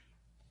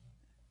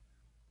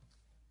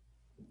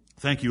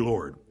 Thank you,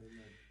 Lord.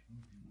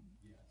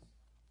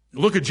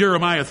 Look at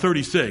Jeremiah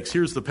 36.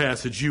 Here's the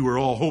passage you were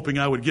all hoping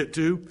I would get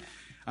to.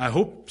 I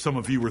hope some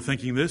of you were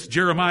thinking this.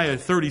 Jeremiah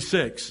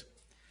 36.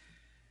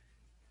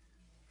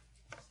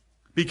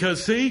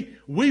 Because, see,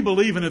 we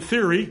believe in a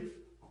theory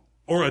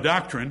or a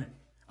doctrine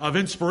of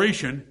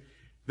inspiration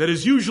that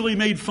is usually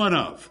made fun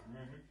of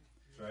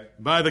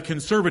by the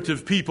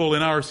conservative people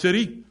in our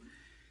city.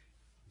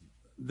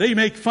 They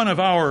make fun of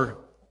our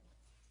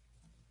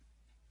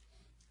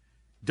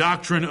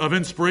doctrine of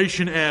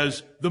inspiration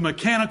as the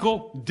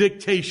mechanical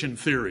dictation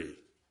theory.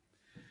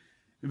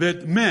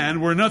 That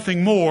men were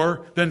nothing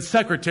more than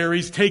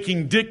secretaries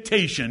taking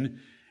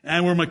dictation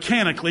and were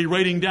mechanically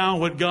writing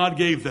down what God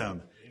gave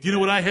them. Do you know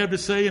what I have to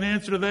say in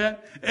answer to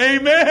that?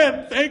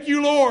 Amen. Thank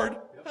you, Lord.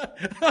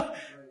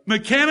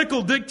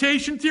 Mechanical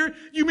dictation theory?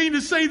 You mean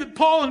to say that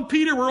Paul and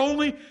Peter were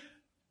only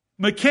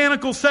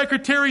mechanical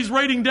secretaries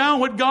writing down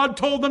what God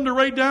told them to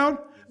write down?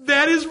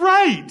 That is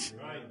right.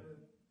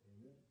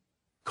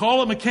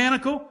 Call it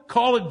mechanical.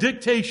 Call it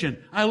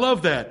dictation. I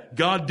love that.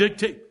 God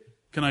dictate.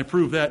 Can I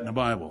prove that in the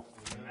Bible?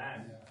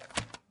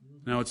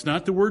 Now, it's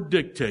not the word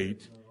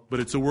dictate, but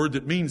it's a word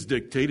that means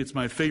dictate. It's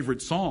my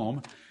favorite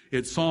psalm.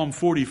 It's Psalm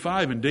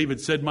 45, and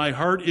David said, my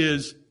heart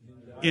is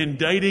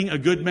inditing a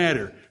good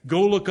matter.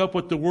 Go look up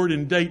what the word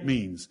indict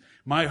means.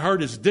 My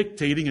heart is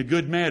dictating a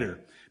good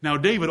matter. Now,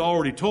 David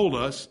already told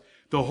us,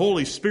 the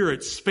Holy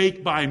Spirit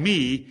spake by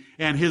me,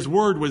 and his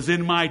word was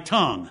in my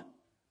tongue.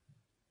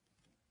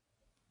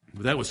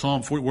 But that was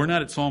Psalm 40. We're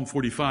not at Psalm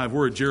 45.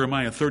 We're at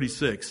Jeremiah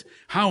 36.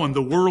 How in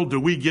the world do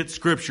we get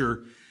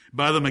Scripture?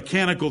 By the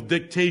mechanical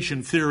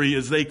dictation theory,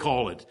 as they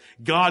call it.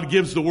 God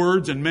gives the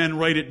words and men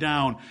write it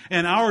down.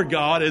 And our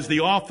God, as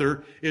the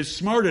author, is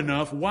smart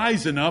enough,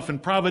 wise enough,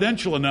 and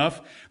providential enough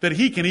that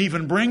he can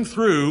even bring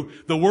through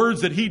the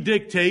words that he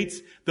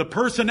dictates, the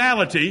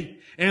personality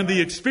and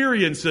the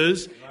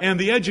experiences and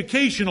the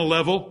educational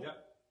level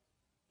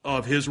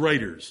of his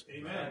writers.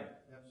 Amen.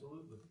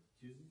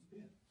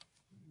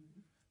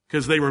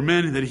 Because they were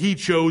men that he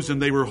chose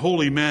and they were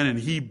holy men, and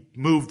he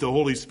moved the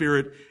Holy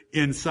Spirit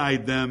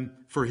inside them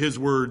for his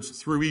words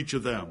through each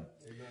of them.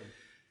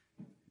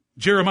 Amen.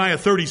 Jeremiah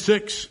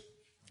 36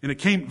 And it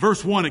came,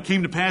 verse 1, it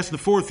came to pass in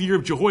the 4th year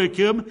of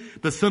Jehoiakim,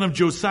 the son of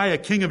Josiah,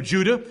 king of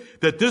Judah,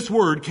 that this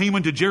word came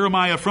unto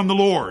Jeremiah from the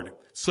Lord,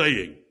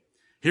 saying,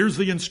 here's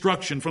the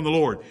instruction from the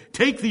Lord.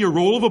 Take thee a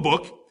roll of a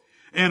book,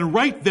 and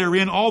write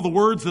therein all the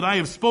words that I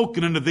have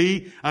spoken unto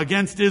thee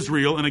against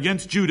Israel, and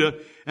against Judah,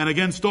 and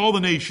against all the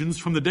nations,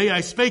 from the day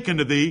I spake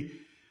unto thee,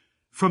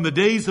 from the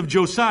days of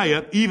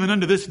Josiah, even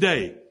unto this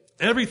day.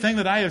 Everything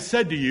that I have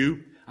said to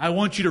you, I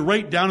want you to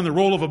write down in the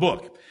roll of a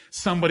book.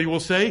 Somebody will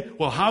say,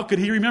 well, how could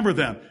he remember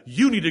them?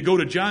 You need to go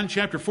to John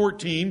chapter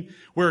 14,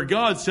 where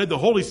God said the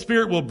Holy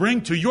Spirit will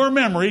bring to your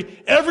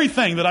memory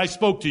everything that I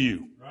spoke to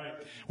you. Right.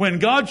 When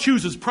God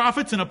chooses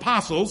prophets and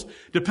apostles,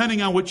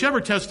 depending on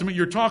whichever testament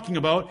you're talking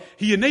about,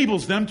 he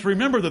enables them to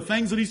remember the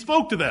things that he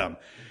spoke to them.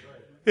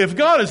 If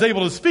God is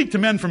able to speak to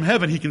men from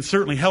heaven, he can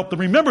certainly help them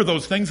remember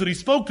those things that he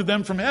spoke to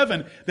them from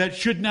heaven. That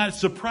should not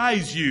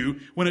surprise you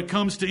when it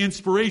comes to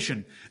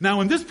inspiration.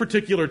 Now, in this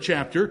particular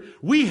chapter,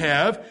 we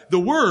have the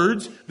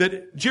words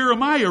that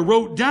Jeremiah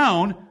wrote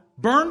down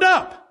burned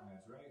up.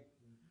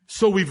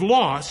 So we've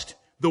lost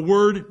the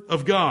word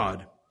of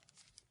God.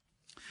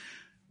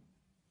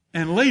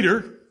 And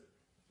later,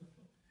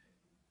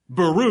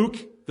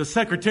 Baruch, the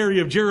secretary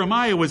of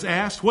Jeremiah, was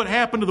asked, what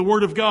happened to the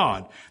word of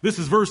God? This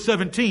is verse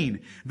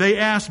 17. They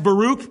asked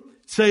Baruch,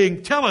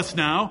 saying, tell us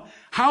now,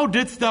 how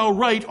didst thou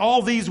write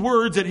all these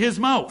words at his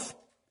mouth?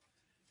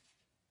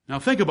 Now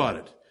think about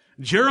it.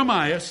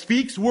 Jeremiah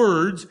speaks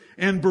words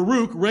and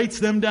Baruch writes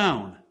them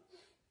down.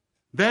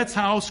 That's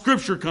how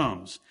Scripture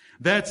comes.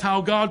 That's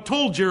how God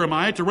told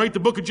Jeremiah to write the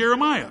book of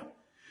Jeremiah.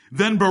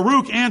 Then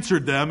Baruch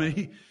answered them,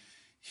 and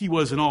he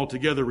wasn't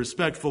altogether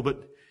respectful,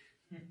 but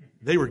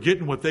they were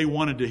getting what they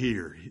wanted to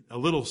hear. A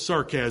little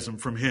sarcasm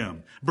from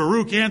him.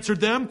 Baruch answered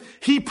them,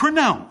 he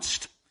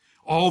pronounced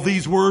all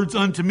these words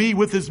unto me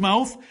with his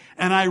mouth,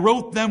 and I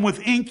wrote them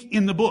with ink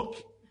in the book.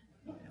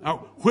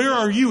 Now, where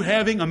are you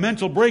having a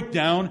mental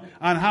breakdown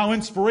on how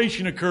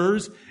inspiration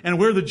occurs and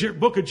where the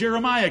book of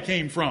Jeremiah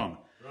came from?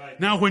 Right.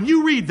 Now, when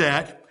you read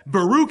that,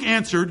 Baruch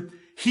answered,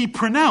 he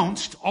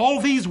pronounced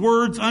all these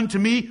words unto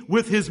me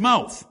with his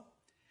mouth,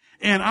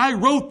 and I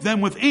wrote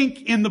them with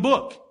ink in the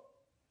book.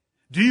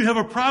 Do you have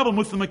a problem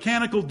with the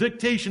mechanical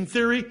dictation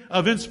theory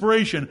of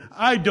inspiration?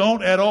 I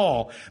don't at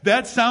all.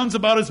 That sounds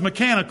about as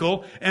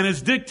mechanical and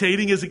as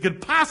dictating as it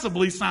could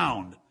possibly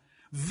sound.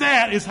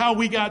 That is how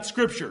we got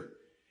Scripture.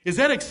 Is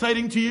that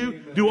exciting to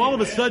you? Do all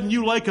of a sudden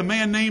you like a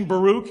man named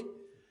Baruch?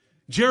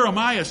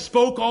 Jeremiah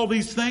spoke all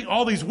these things,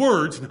 all these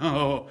words.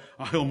 No,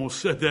 I almost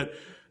said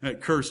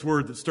that cursed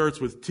word that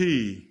starts with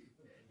T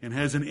and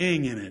has an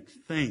ing in it.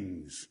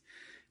 Things.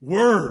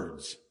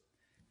 Words.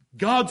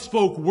 God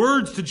spoke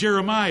words to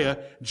Jeremiah.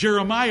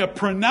 Jeremiah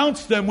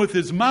pronounced them with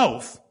his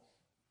mouth.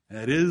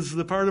 That is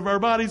the part of our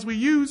bodies we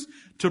use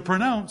to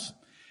pronounce.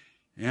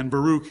 And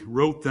Baruch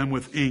wrote them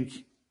with ink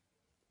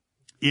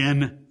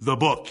in the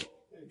book.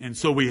 And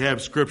so we have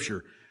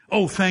Scripture.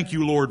 Oh, thank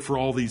you, Lord, for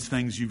all these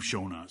things you've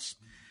shown us.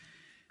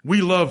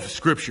 We love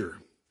Scripture.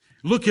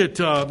 Look at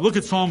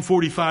Psalm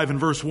 45 and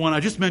verse 1.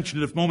 I just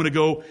mentioned it a moment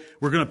ago.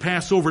 We're going to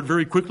pass over it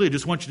very quickly. I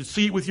just want you to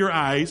see it with your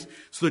eyes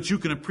so that you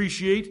can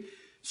appreciate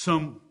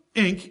some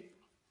ink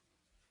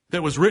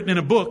that was written in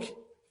a book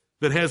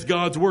that has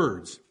God's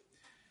words.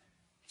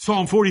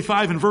 Psalm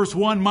 45 and verse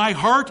 1, my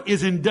heart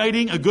is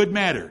inditing a good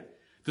matter.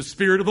 The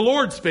Spirit of the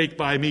Lord spake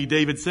by me,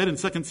 David said in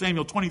 2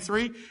 Samuel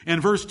 23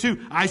 and verse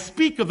 2. I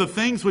speak of the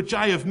things which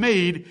I have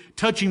made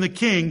touching the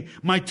king.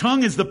 My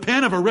tongue is the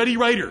pen of a ready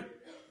writer.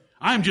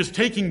 I'm just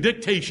taking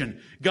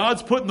dictation.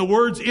 God's putting the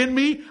words in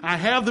me. I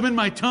have them in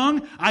my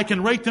tongue. I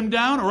can write them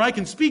down or I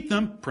can speak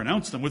them,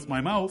 pronounce them with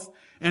my mouth,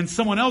 and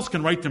someone else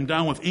can write them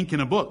down with ink in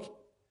a book.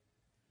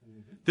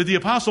 Did the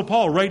Apostle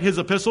Paul write his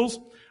epistles?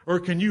 Or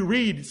can you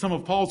read some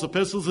of Paul's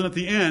epistles and at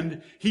the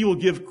end, he will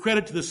give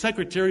credit to the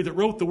secretary that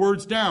wrote the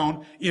words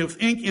down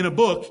with ink in a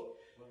book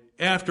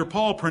after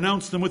Paul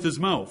pronounced them with his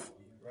mouth.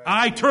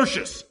 I,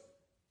 Tertius.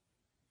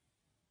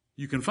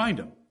 You can find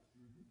him.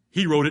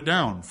 He wrote it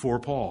down for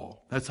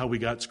Paul. That's how we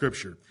got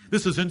Scripture.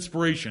 This is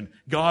inspiration.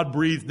 God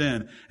breathed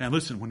in. And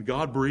listen, when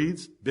God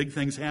breathes, big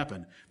things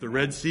happen. The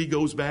Red Sea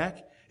goes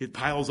back. It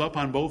piles up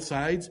on both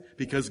sides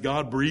because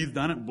God breathed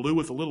on it and blew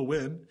with a little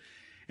wind.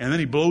 And then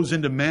he blows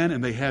into men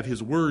and they have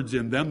his words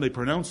in them. They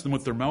pronounce them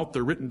with their mouth.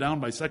 They're written down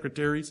by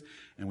secretaries.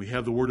 And we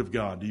have the Word of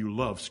God. Do you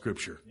love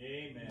Scripture?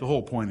 Amen. The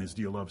whole point is,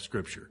 do you love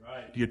Scripture?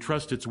 Right. Do you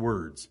trust its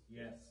words?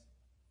 Yes.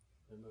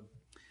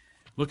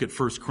 Look at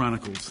 1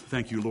 Chronicles.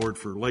 Thank you, Lord,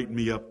 for lighting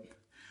me up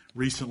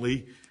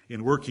recently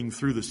in working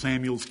through the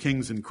Samuels,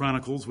 Kings, and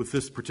Chronicles with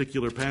this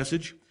particular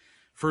passage.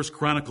 1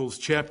 Chronicles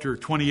chapter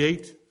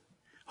 28.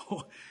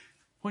 Oh,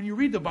 when you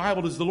read the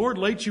Bible, does the Lord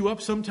light you up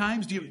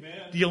sometimes? Do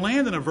you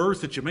land in a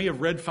verse that you may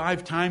have read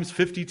 5 times,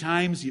 50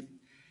 times,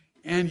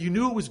 and you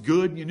knew it was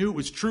good, you knew it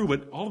was true,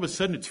 but all of a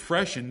sudden it's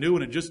fresh and new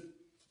and it just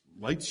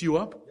lights you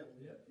up?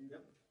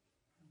 Yep.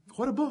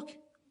 What a book.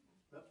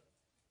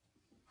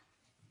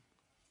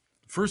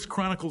 1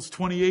 Chronicles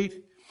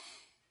 28.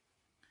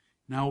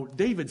 Now,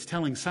 David's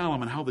telling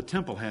Solomon how the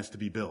temple has to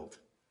be built,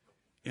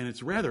 and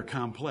it's rather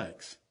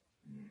complex.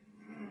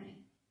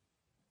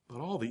 But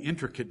all the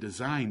intricate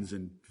designs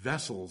and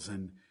vessels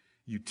and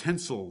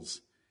utensils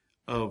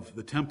of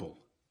the temple.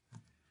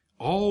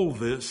 All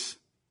this,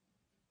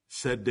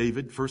 said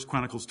David, 1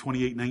 Chronicles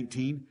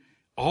 28:19,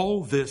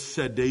 all this,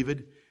 said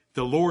David,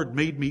 the Lord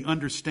made me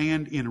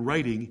understand in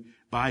writing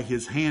by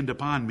his hand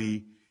upon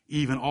me,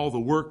 even all the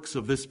works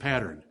of this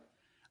pattern.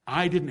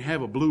 I didn't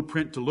have a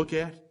blueprint to look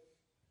at,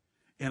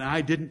 and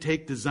I didn't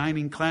take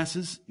designing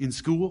classes in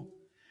school,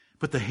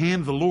 but the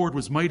hand of the Lord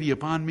was mighty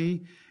upon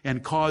me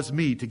and caused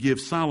me to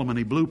give Solomon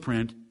a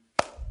blueprint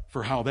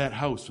for how that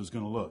house was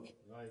going to look.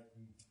 Right.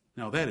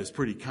 Now that is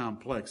pretty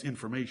complex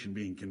information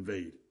being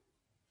conveyed.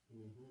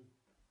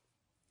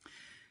 Mm-hmm.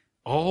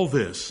 All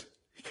this,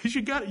 because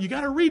you got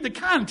to read the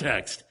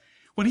context.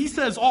 When he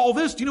says all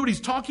this, do you know what he's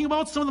talking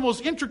about? Some of the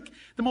most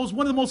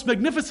one of the most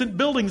magnificent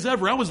buildings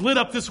ever. I was lit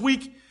up this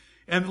week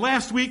and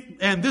last week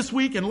and this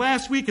week and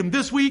last week and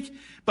this week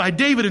by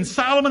David and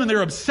Solomon and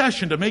their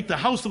obsession to make the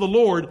house of the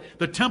Lord,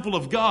 the temple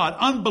of God,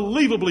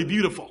 unbelievably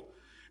beautiful.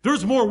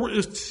 There's more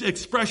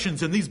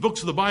expressions in these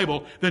books of the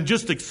Bible than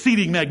just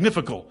exceeding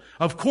magnifical.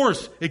 Of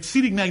course,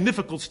 exceeding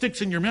magnifical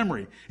sticks in your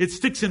memory. It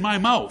sticks in my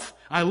mouth.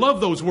 I love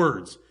those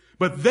words.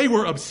 But they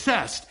were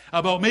obsessed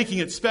about making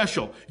it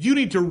special. You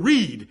need to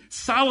read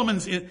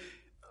Solomon's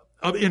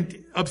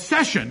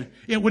obsession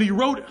when he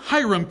wrote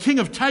Hiram, king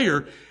of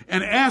Tyre,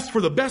 and asked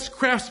for the best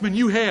craftsman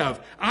you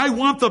have. I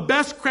want the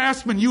best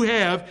craftsman you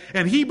have,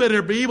 and he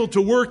better be able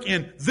to work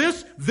in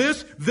this,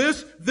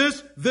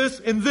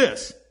 and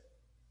this.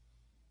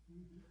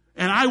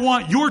 And I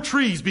want your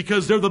trees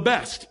because they're the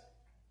best.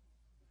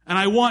 And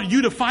I want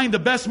you to find the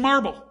best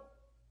marble.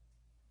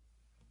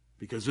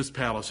 Because this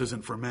palace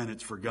isn't for men,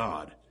 it's for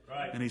God.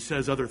 Right. And he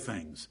says other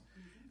things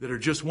that are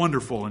just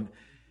wonderful. And,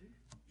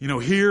 you know,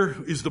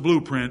 here is the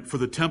blueprint for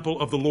the temple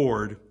of the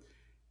Lord.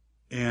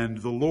 And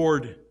the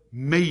Lord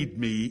made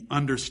me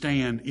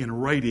understand in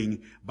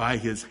writing by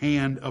his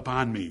hand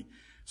upon me.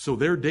 So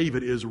there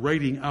David is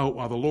writing out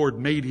while the Lord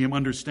made him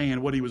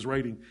understand what he was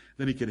writing.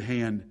 Then he could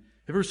hand. Have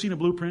you ever seen a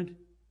blueprint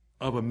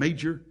of a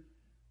major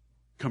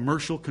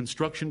commercial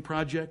construction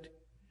project?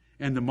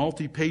 And the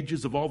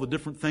multi-pages of all the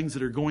different things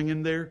that are going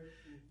in there?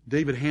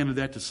 David handed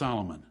that to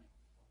Solomon.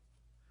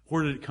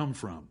 Where did it come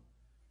from?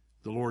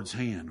 The Lord's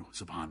hand was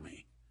upon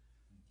me.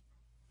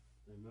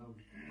 Amen.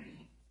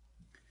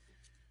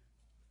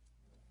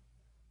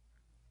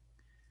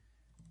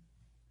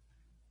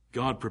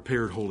 God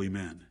prepared holy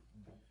men.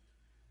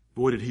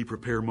 Boy, did he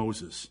prepare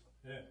Moses.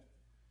 Yeah.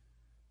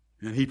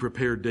 And he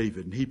prepared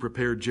David. And he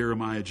prepared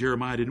Jeremiah.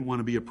 Jeremiah didn't want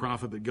to be a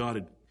prophet, but God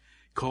had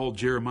called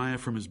Jeremiah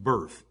from his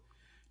birth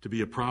to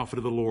be a prophet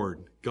of the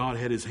Lord. God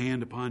had his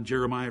hand upon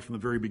Jeremiah from the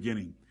very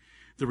beginning.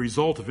 The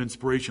result of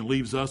inspiration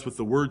leaves us with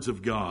the words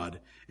of God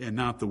and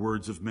not the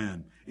words of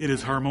men. It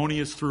is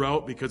harmonious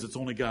throughout because it's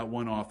only got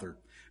one author.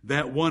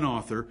 That one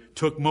author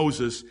took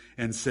Moses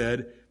and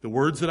said, the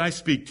words that I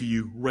speak to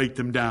you, write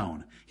them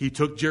down. He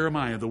took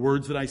Jeremiah, the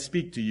words that I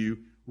speak to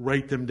you,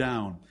 write them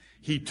down.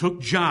 He took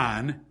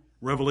John,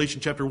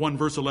 Revelation chapter 1,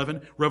 verse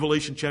 11,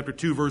 Revelation chapter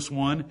 2, verse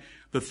 1,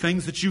 the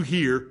things that you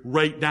hear,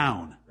 write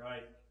down.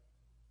 Right.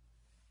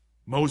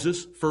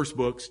 Moses, first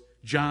books,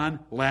 John,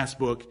 last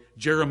book,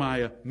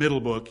 Jeremiah, middle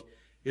book.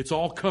 It's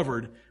all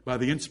covered by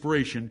the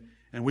inspiration,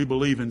 and we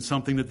believe in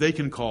something that they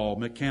can call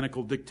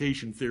mechanical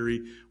dictation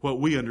theory.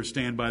 What we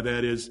understand by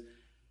that is,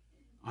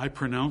 I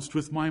pronounced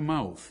with my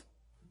mouth,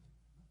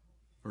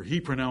 or he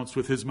pronounced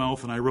with his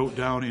mouth, and I wrote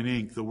down in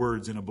ink the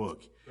words in a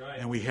book. Right.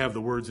 And we have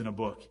the words in a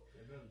book.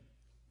 Amen.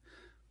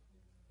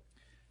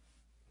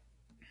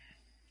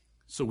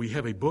 So we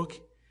have a book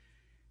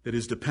that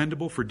is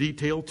dependable for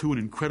detail to an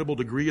incredible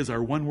degree, as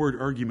our one-word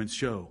arguments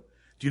show.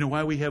 Do you know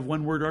why we have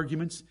one-word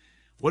arguments?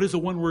 What is a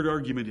one-word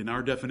argument in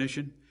our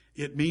definition?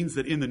 It means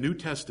that in the New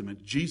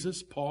Testament,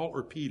 Jesus, Paul,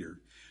 or Peter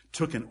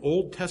took an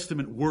Old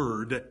Testament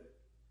word,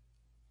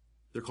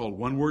 they're called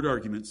one-word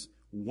arguments,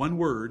 one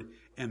word,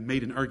 and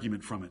made an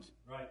argument from it.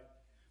 Right.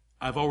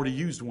 I've already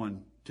used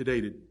one today.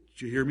 Did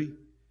you hear me?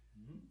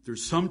 Mm-hmm.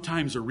 There's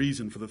sometimes a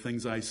reason for the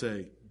things I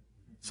say.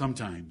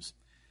 Sometimes.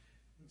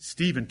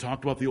 Stephen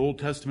talked about the Old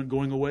Testament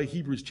going away.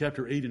 Hebrews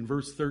chapter 8 and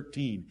verse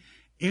 13.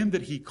 In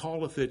that he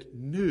calleth it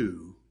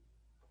new.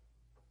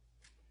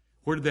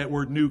 Where did that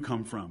word new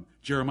come from?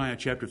 Jeremiah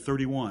chapter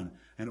 31.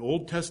 An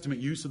Old Testament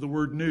use of the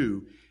word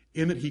new.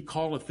 In that he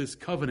calleth this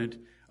covenant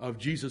of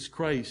Jesus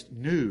Christ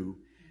new.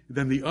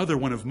 Then the other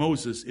one of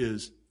Moses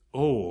is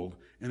old.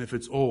 And if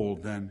it's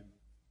old, then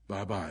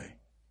bye-bye.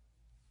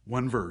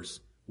 One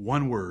verse,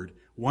 one word,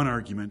 one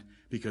argument,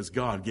 because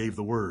God gave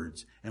the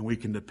words, and we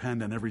can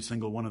depend on every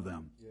single one of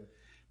them. Yeah.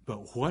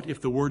 But what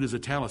if the word is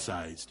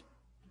italicized?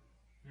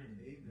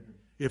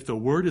 If the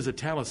word is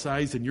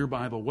italicized in your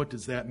Bible, what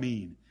does that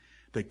mean?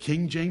 The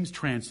King James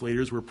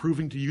translators were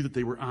proving to you that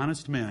they were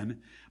honest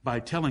men by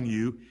telling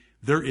you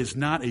there is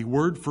not a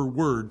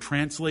word-for-word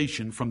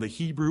translation from the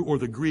Hebrew or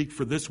the Greek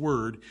for this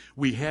word.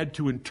 We had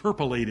to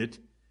interpolate it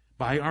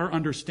by our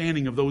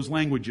understanding of those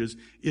languages.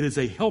 It is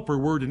a helper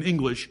word in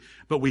English,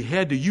 but we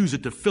had to use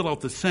it to fill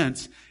out the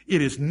sense.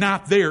 It is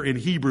not there in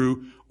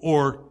Hebrew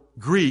or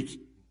Greek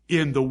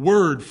in the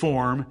word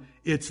form.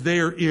 It's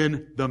there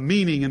in the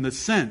meaning and the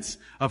sense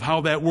of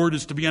how that word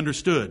is to be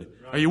understood.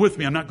 Are you with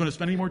me? I'm not going to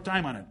spend any more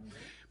time on it.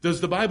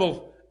 Does the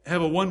Bible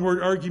have a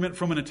one-word argument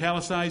from an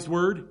italicized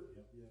word?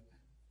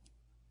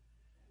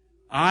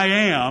 I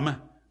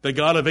am the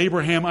God of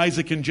Abraham,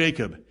 Isaac, and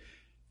Jacob.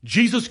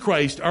 Jesus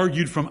Christ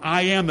argued from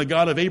I am the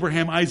God of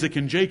Abraham, Isaac,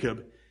 and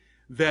Jacob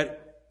that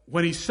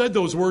when he said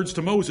those words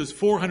to Moses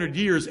 400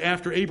 years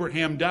after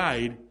Abraham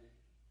died,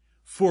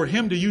 for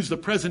him to use the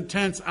present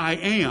tense I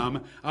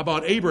am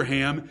about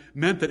Abraham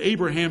meant that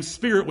Abraham's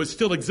spirit was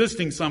still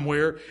existing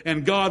somewhere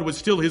and God was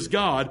still his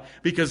God,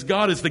 because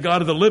God is the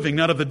God of the living,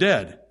 not of the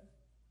dead.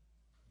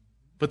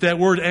 But that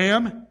word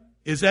am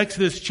is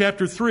Exodus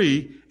chapter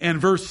 3 and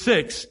verse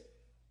 6,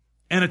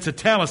 and it's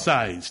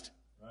italicized.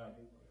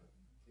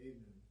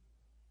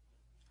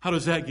 How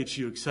does that get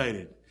you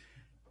excited?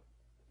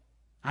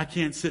 I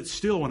can't sit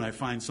still when I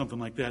find something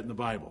like that in the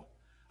Bible.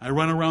 I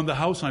run around the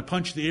house and I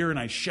punch the air and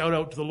I shout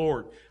out to the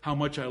Lord how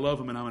much I love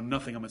Him, and I'm a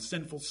nothing. I'm a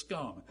sinful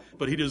scum.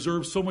 But He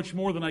deserves so much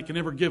more than I can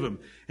ever give Him.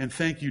 And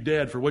thank you,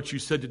 Dad, for what you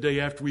said today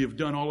after we have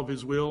done all of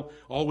His will.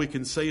 All we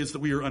can say is that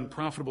we are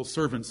unprofitable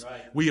servants.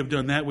 Right. We have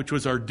done that which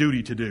was our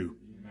duty to do.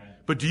 Amen.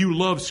 But do you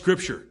love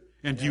Scripture?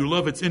 And do you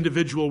love its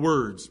individual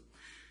words?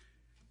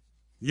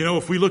 You know,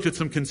 if we looked at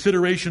some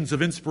considerations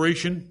of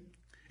inspiration,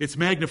 it's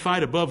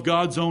magnified above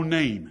God's own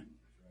name.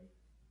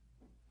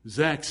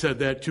 Zach said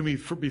that to me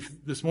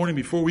this morning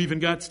before we even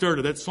got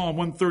started. That's Psalm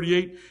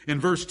 138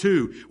 and verse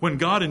 2. When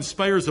God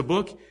inspires a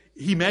book,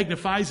 He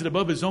magnifies it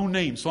above His own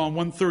name. Psalm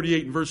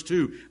 138 and verse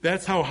 2.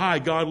 That's how high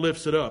God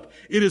lifts it up.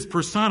 It is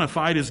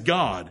personified as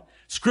God.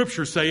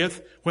 Scripture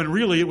saith, when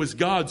really it was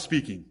God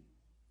speaking.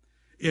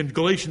 In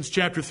Galatians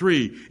chapter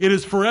 3, it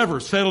is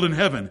forever settled in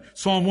heaven.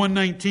 Psalm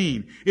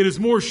 119, it is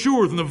more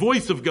sure than the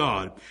voice of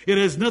God. It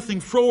has nothing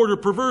froward or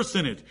perverse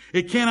in it.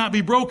 It cannot be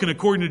broken,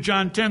 according to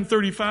John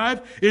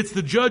 10:35. It's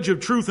the judge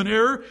of truth and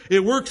error.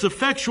 It works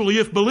effectually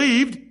if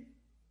believed.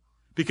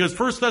 Because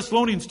 1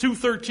 Thessalonians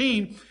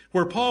 2:13,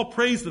 where Paul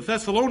praised the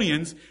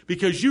Thessalonians,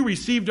 because you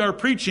received our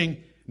preaching,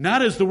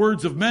 not as the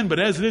words of men, but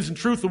as it is in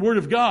truth the word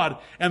of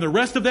God. And the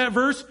rest of that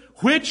verse,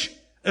 which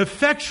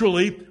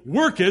effectually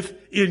worketh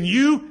in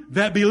you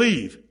that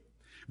believe.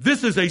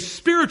 This is a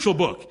spiritual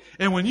book.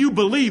 And when you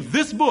believe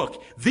this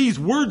book, these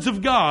words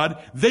of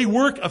God, they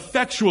work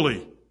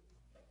effectually.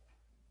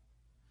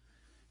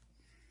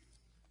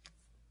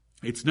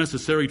 It's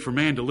necessary for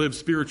man to live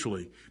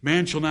spiritually.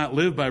 Man shall not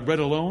live by bread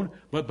alone,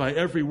 but by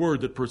every word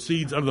that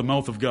proceeds out of the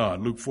mouth of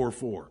God. Luke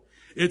 4:4.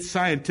 It's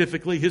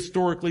scientifically,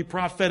 historically,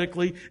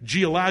 prophetically,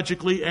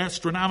 geologically,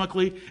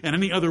 astronomically, and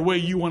any other way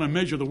you want to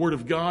measure the Word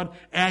of God,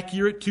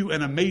 accurate to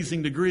an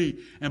amazing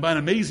degree. And by an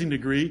amazing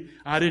degree,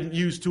 I didn't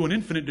use to an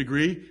infinite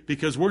degree,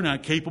 because we're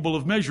not capable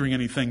of measuring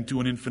anything to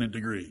an infinite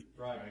degree.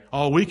 Right.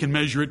 All we can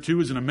measure it to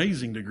is an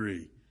amazing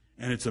degree.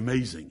 And it's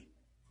amazing.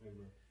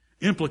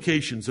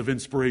 Implications of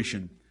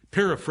inspiration.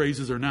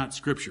 Paraphrases are not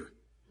Scripture.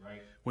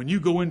 Right. When you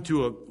go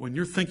into when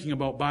you're thinking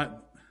about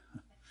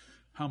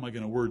how am I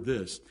going to word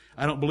this?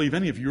 I don't believe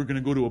any of you are going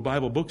to go to a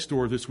Bible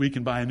bookstore this week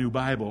and buy a new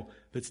Bible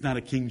that's not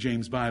a King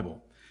James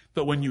Bible.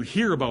 But when you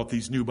hear about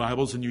these new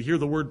Bibles and you hear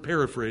the word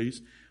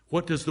paraphrase,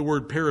 what does the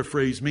word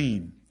paraphrase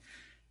mean?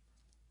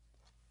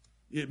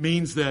 It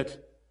means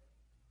that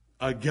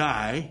a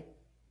guy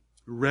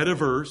read a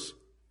verse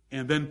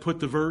and then put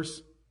the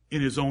verse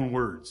in his own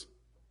words.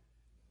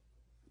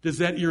 Does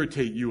that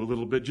irritate you a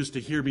little bit just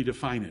to hear me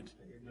define it?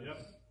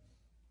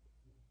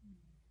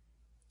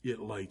 It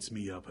lights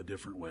me up a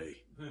different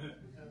way.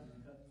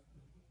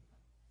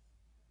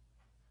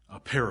 A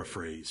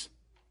paraphrase.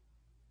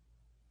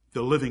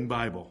 The Living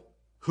Bible.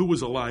 Who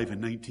was alive in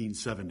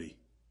 1970?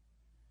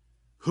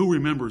 Who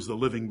remembers the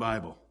Living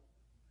Bible?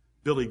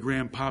 Billy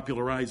Graham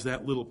popularized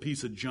that little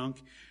piece of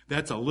junk.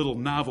 That's a little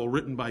novel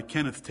written by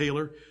Kenneth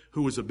Taylor,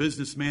 who was a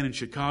businessman in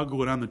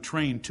Chicago, and on the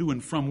train to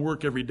and from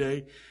work every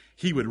day,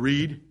 he would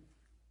read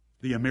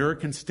the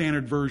American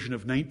Standard Version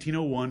of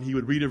 1901. He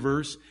would read a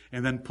verse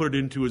and then put it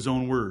into his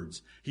own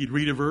words. He'd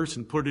read a verse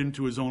and put it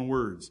into his own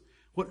words.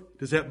 What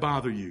does that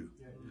bother you?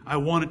 I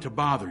want it to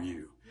bother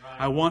you.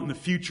 I want in the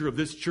future of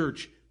this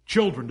church,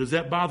 children, does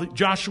that bother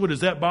Joshua, does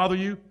that bother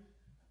you?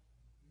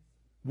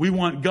 We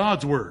want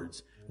God's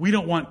words. We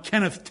don't want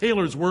Kenneth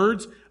Taylor's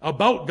words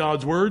about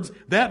God's words.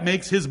 That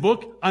makes his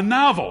book a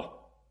novel.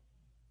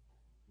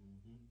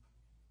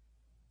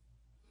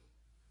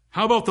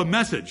 How about the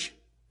Message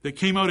that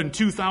came out in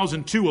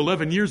 2002,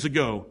 11 years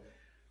ago?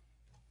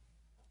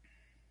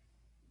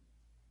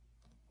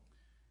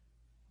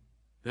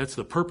 That's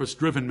the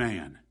purpose-driven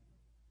man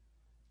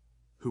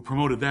who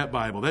promoted that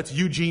Bible. That's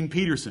Eugene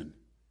Peterson,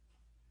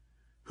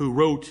 who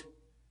wrote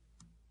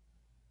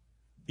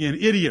in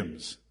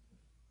idioms.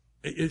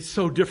 It's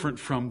so different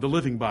from the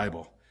Living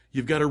Bible.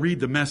 You've got to read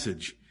the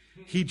Message.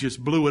 He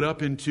just blew it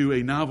up into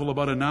a novel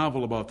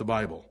about the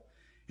Bible.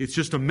 It's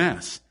just a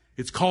mess.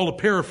 It's called a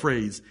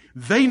paraphrase.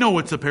 They know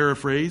it's a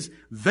paraphrase.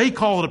 They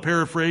call it a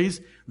paraphrase.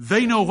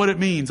 They know what it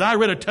means. I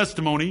read a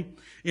testimony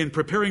in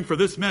preparing for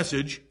this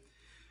message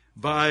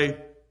by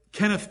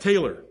Kenneth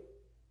Taylor.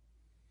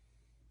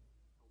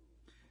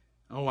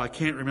 I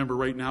can't remember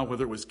right now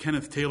whether it was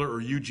Kenneth Taylor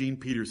or Eugene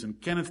Peterson.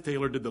 Kenneth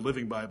Taylor did the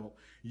Living Bible.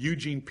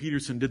 Eugene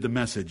Peterson did the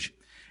Message.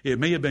 It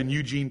may have been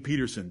Eugene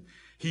Peterson.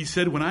 He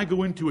said, when I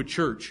go into a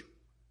church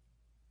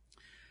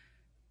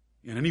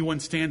and anyone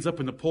stands up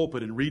in the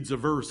pulpit and reads a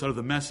verse out of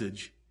the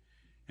Message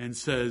and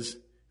says,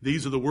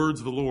 these are the words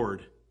of the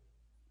Lord,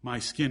 my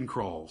skin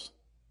crawls.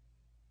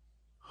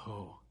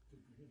 Oh,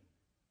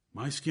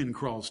 my skin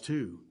crawls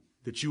too,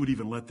 that you would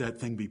even let that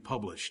thing be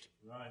published.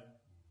 Right.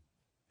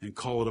 And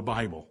call it a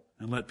Bible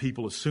and let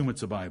people assume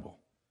it's a Bible.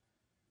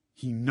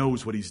 He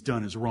knows what he's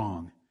done is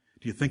wrong.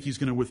 Do you think he's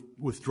going to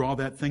withdraw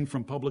that thing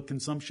from public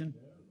consumption?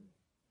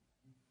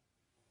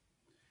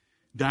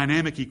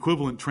 Dynamic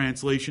equivalent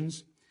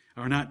translations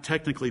are not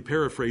technically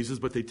paraphrases,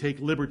 but they take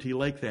liberty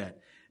like that.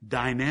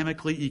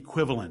 Dynamically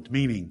equivalent,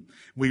 meaning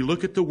we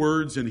look at the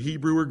words in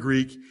Hebrew or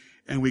Greek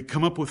and we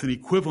come up with an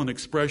equivalent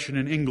expression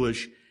in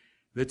English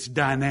that's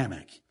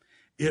dynamic.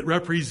 It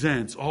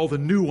represents all the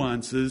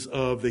nuances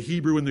of the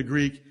Hebrew and the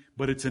Greek,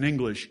 but it's in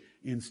English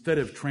instead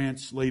of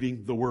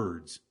translating the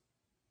words.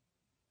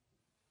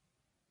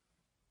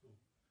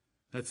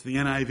 That's the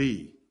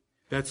NIV.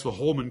 That's the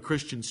Holman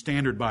Christian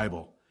Standard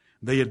Bible.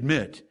 They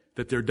admit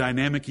that they're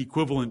dynamic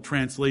equivalent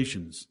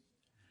translations.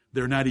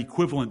 They're not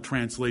equivalent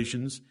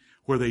translations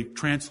where they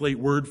translate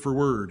word for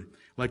word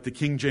like the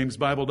King James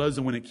Bible does,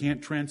 and when it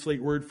can't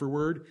translate word for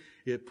word,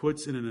 it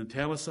puts in an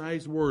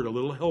italicized word, a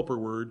little helper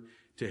word,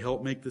 to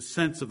help make the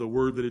sense of the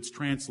word that it's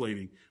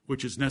translating,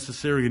 which is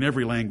necessary in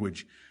every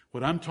language.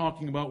 What I'm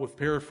talking about with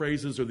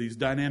paraphrases or these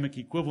dynamic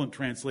equivalent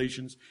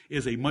translations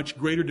is a much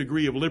greater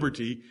degree of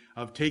liberty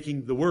of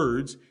taking the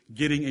words,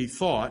 getting a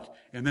thought,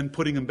 and then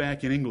putting them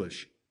back in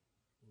English.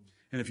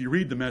 And if you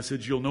read the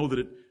Message, you'll know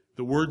that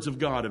the words of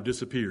God have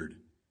disappeared.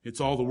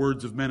 It's all the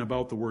words of men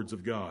about the words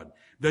of God.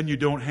 Then you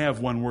don't have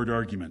one-word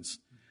arguments.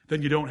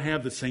 Then you don't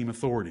have the same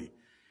authority.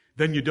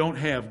 Then you don't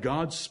have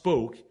God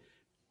spoke,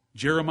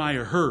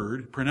 Jeremiah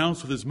heard,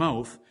 pronounced with his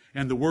mouth,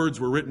 and the words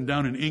were written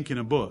down in ink in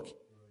a book.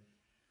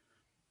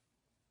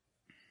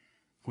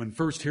 When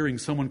first hearing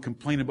someone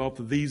complain about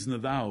the these and the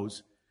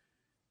thous,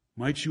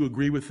 might you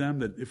agree with them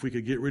that if we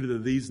could get rid of the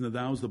these and the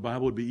thous, the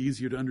Bible would be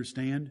easier to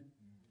understand?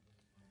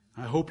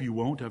 I hope you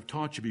won't. I've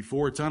taught you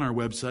before. It's on our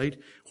website.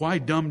 Why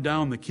dumb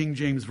down the King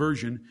James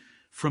Version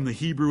from the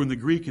Hebrew and the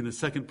Greek in the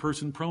second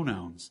person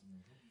pronouns?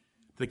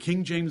 The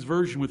King James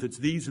Version with its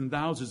these and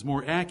thous is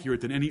more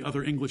accurate than any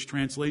other English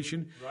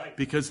translation, right,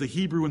 because the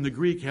Hebrew and the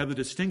Greek have the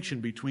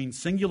distinction between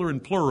singular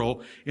and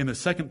plural in the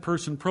second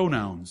person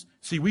pronouns.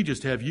 See, we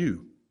just have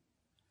you.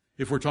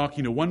 If we're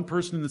talking to one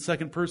person in the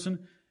second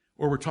person,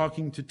 or we're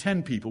talking to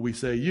 10 people, we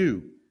say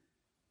you.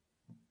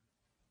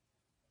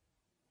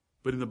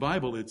 But in the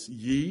Bible, it's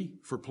ye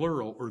for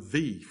plural or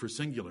thee for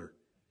singular.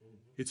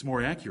 It's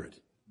more accurate.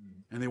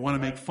 And they want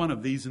to make fun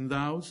of these and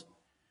thous.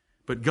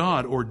 But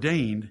God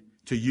ordained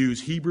to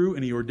use Hebrew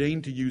and He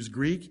ordained to use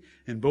Greek,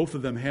 and both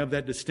of them have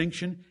that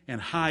distinction.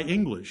 And High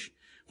English,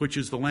 which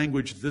is the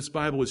language this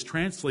Bible was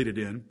translated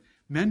in.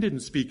 Men didn't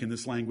speak in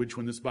this language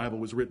when this Bible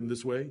was written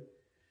this way.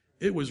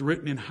 It was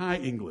written in High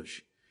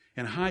English.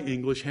 And High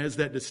English has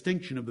that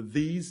distinction of the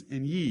these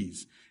and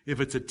ye's.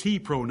 If it's a T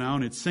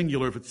pronoun, it's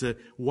singular. If it's a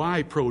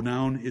Y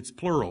pronoun, it's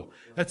plural.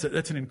 That's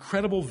an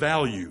incredible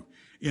value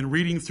in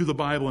reading through the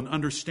Bible and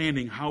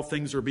understanding how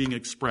things are being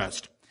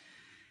expressed.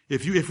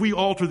 If we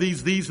alter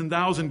these and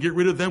thous and get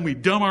rid of them, we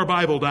dumb our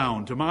Bible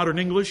down to modern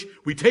English.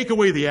 We take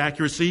away the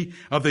accuracy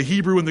of the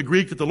Hebrew and the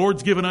Greek that the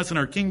Lord's given us in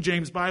our King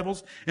James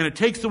Bibles, and it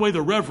takes away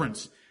the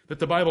reverence that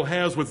the Bible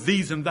has with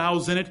these and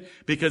thous in it,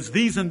 because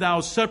these and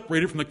thous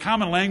separate it from the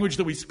common language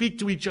that we speak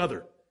to each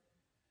other.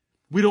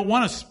 We don't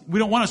want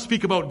to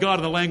speak about God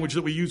in the language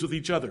that we use with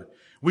each other.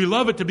 We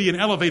love it to be an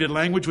elevated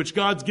language which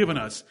God's given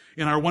us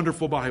in our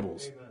wonderful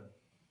Bibles. Amen.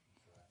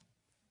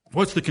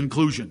 What's the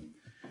conclusion?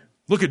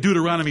 Look at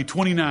Deuteronomy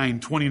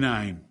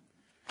 29:29.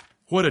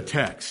 What a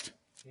text.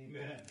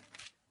 Amen.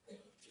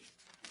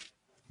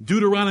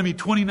 Deuteronomy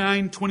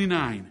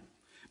 29:29.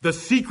 The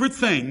secret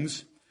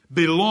things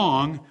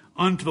belong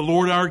unto the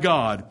Lord our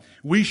God.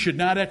 We should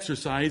not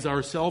exercise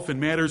ourselves in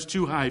matters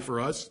too high for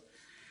us.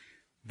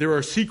 There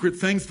are secret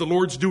things the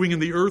Lord's doing in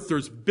the earth.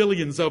 There's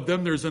billions of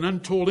them. There's an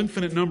untold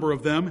infinite number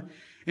of them.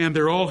 And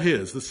they're all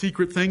His. The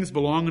secret things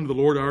belong unto the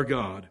Lord our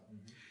God.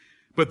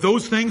 But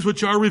those things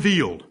which are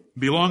revealed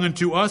belong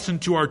unto us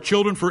and to our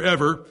children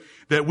forever,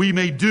 that we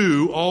may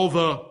do all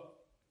the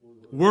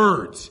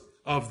words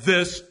of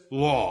this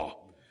law.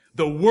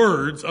 The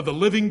words of the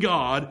living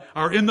God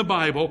are in the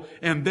Bible,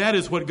 and that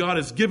is what God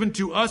has given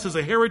to us as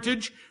a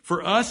heritage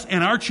for us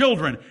and our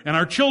children and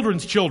our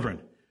children's children.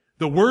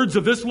 The words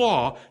of this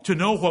law to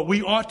know what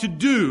we ought to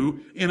do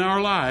in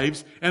our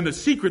lives, and the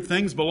secret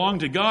things belong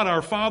to God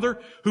our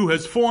Father, who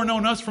has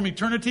foreknown us from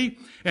eternity,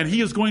 and He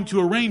is going to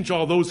arrange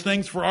all those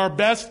things for our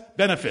best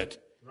benefit.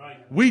 Right.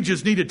 We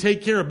just need to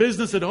take care of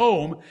business at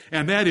home,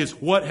 and that is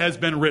what has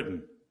been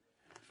written.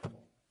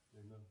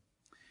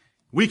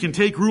 We can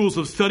take rules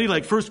of study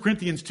like 1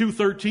 Corinthians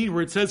 2:13,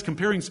 where it says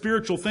comparing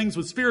spiritual things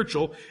with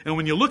spiritual. And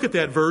when you look at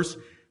that verse,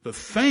 the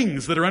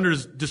things that are under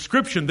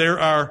description there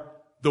are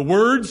the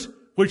words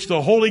which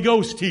the Holy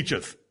Ghost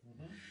teacheth.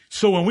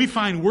 So when we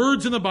find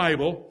words in the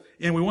Bible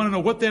and we want to know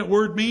what that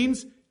word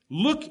means,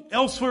 look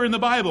elsewhere in the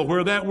Bible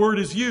where that word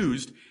is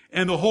used,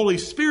 and the Holy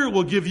Spirit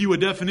will give you a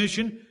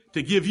definition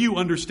to give you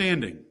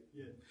understanding.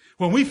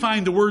 When we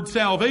find the word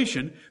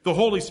salvation, the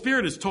Holy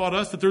Spirit has taught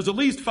us that there's at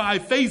least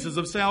 5 phases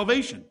of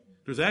salvation.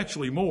 There's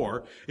actually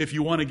more if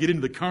you want to get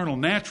into the carnal,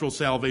 natural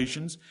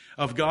salvations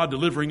of God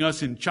delivering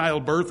us in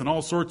childbirth and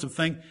all sorts of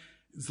things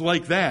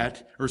like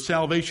that, or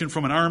salvation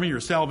from an army, or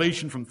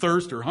salvation from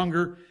thirst or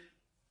hunger.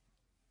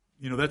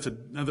 That's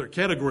another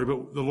category,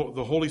 but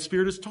the Holy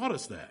Spirit has taught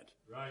us that.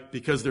 Right.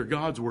 Because they're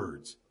God's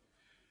words.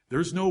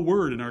 There's no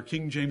word in our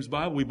King James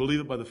Bible. We believe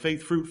it by the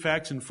faith, fruit,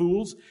 facts, and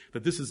fools,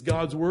 that this is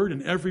God's word,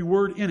 and every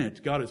word in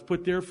it God has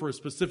put there for a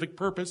specific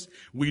purpose.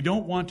 We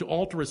don't want to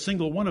alter a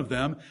single one of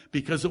them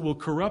because it will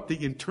corrupt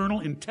the internal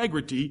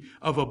integrity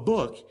of a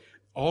book,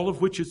 all of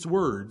which its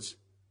words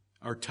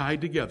are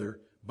tied together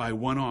by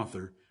one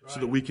author, right, so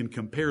that we can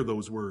compare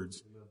those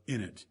words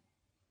in it.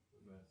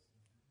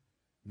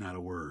 Not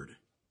a word.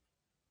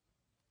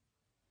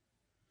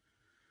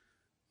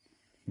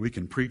 We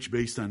can preach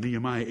based on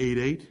Nehemiah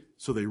 8:8.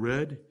 So they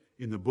read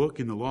in the book,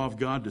 in the law of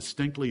God,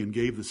 distinctly and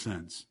gave the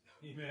sense.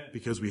 Amen.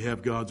 Because we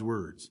have God's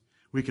words.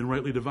 We can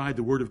rightly divide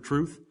the word of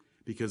truth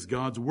because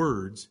God's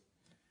words,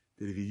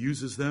 that if He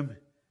uses them,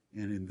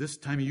 and in this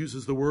time He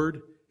uses the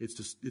word,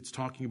 it's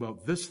talking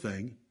about this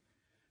thing,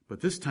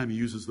 but this time He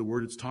uses the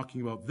word, it's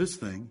talking about this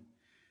thing,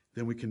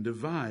 then we can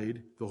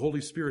divide. The Holy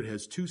Spirit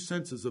has 2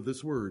 senses of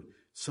this word.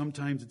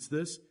 Sometimes it's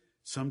this,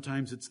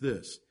 sometimes it's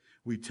this.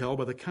 We tell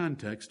by the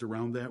context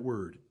around that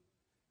word.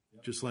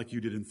 Just like you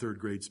did in 3rd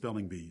grade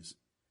spelling bees.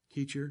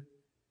 Teacher,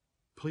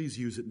 please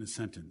use it in a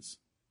sentence.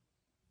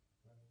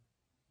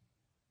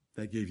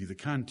 That gave you the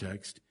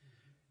context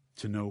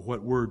to know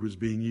what word was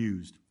being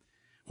used.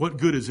 What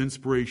good is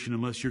inspiration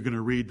unless you're going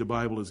to read the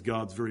Bible as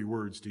God's very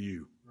words to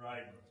you?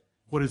 Right.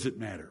 What does it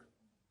matter?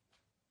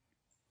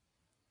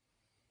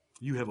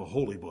 You have a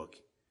holy book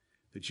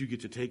that you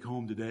get to take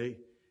home today.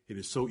 It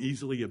is so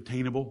easily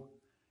obtainable.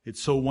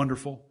 It's so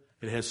wonderful.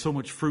 It has so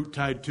much fruit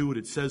tied to it.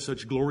 It says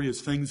such glorious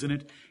things in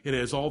it. It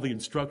has all the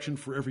instruction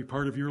for every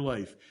part of your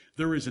life.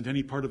 There isn't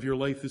any part of your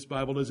life this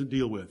Bible doesn't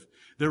deal with.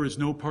 There is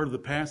no part of the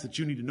past that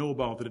you need to know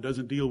about that it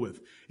doesn't deal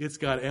with. It's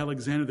got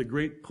Alexander the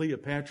Great,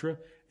 Cleopatra,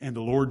 and the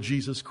Lord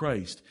Jesus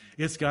Christ.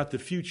 It's got the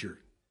future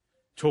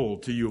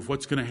told to you of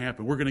what's going to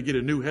happen. We're going to get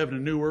a new heaven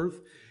and new earth,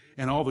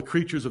 and all the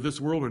creatures of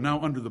this world are now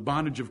under the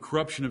bondage of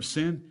corruption of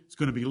sin. It's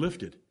going to be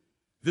lifted.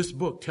 This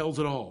book tells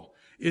it all.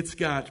 It's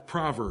got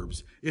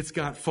proverbs. It's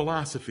got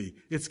philosophy.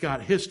 It's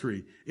got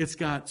history. It's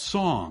got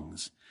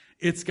songs.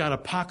 It's got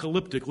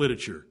apocalyptic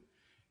literature.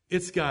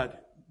 It's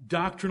got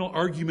doctrinal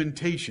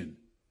argumentation.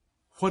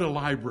 What a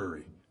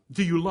library.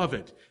 Do you love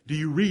it? Do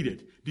you read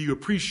it? Do you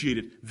appreciate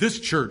it? This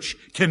church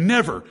can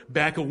never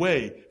back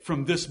away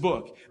from this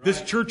book. Right.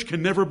 This church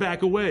can never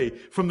back away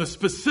from the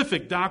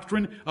specific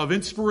doctrine of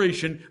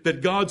inspiration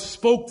that God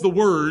spoke the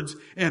words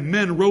and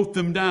men wrote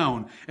them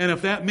down. And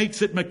if that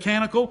makes it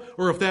mechanical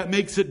or if that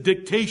makes it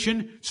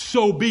dictation,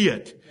 so be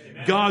it.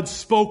 Amen. God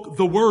spoke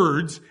the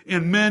words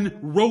and men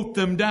wrote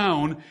them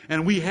down,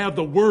 and we have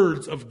the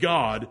words of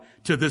God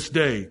to this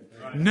day.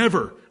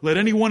 Never let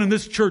anyone in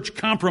this church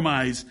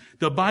compromise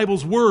the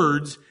Bible's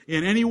words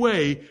in any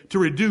way to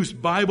reduce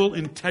Bible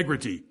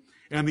integrity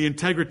and the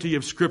integrity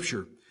of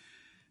Scripture.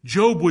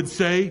 Job would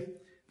say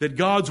that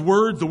God's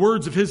words, the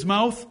words of his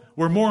mouth,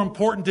 were more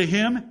important to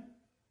him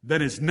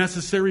than his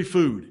necessary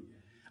food.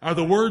 Are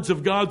the words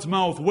of God's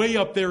mouth way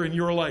up there in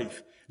your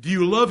life? Do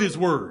you love His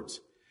words?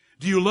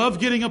 Do you love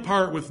getting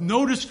apart with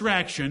no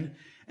distraction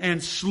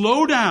and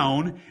slow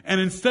down, and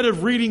instead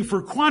of reading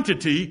for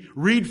quantity,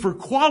 read for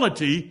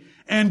quality,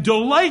 and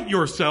delight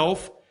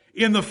yourself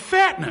in the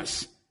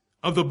fatness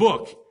of the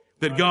book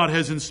that God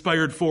has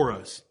inspired for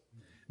us?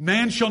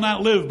 Man shall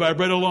not live by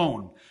bread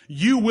alone.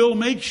 You will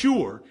make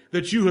sure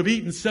that you have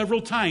eaten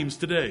several times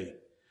today.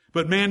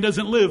 But man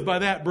doesn't live by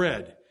that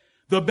bread.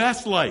 The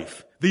best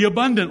life, the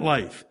abundant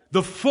life,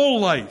 the full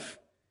life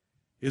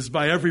is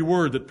by every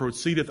word that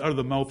proceedeth out of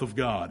the mouth of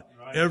God.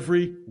 Right.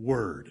 Every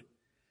word.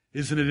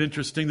 Isn't it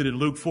interesting that in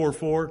Luke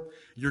 4:4,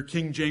 your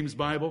King James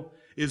Bible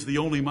is the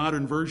only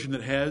modern version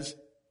that has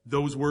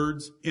those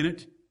words in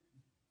it?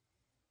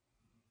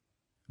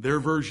 Their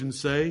versions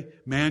say,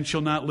 man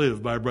shall not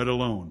live by bread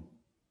alone.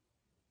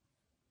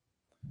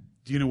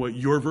 Do you know what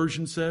your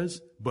version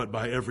says? But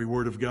by every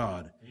word of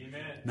God.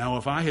 Amen. Now,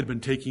 if I had been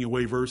taking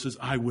away verses,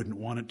 I wouldn't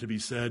want it to be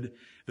said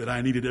that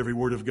I needed every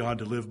word of God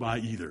to live by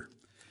either.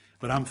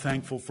 But I'm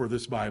thankful for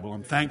this Bible.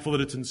 I'm thankful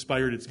that it's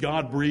inspired. It's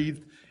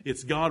God-breathed.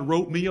 It's God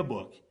wrote me a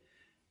book.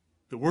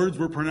 The words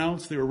were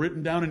pronounced. They were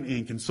written down in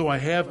ink. And so I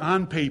have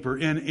on paper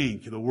in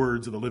ink the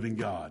words of the living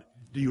God.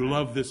 Do you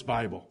love this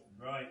Bible?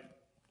 Right.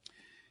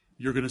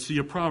 You're going to see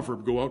a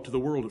proverb go out to the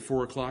world at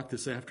 4 o'clock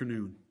this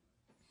afternoon.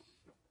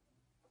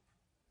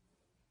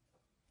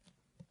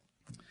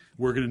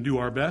 We're going to do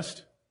our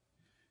best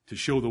to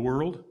show the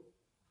world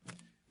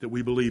that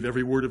we believe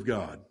every word of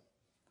God.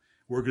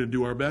 We're going to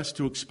do our best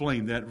to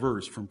explain that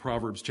verse from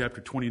Proverbs chapter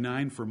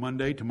 29 for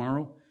Monday,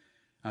 tomorrow.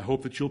 I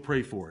hope that you'll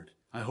pray for it.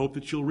 I hope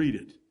that you'll read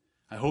it.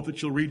 I hope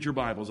that you'll read your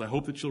Bibles. I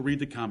hope that you'll read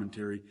the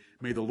commentary.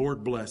 May the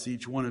Lord bless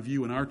each one of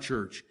you in our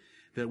church,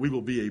 that we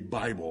will be a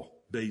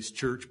Bible-based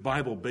church,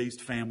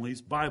 Bible-based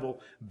families,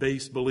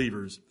 Bible-based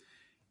believers,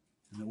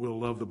 and that we'll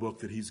love the book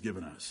that He's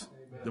given us,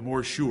 the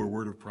more sure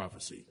word of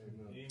prophecy.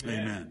 Amen.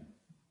 Amen.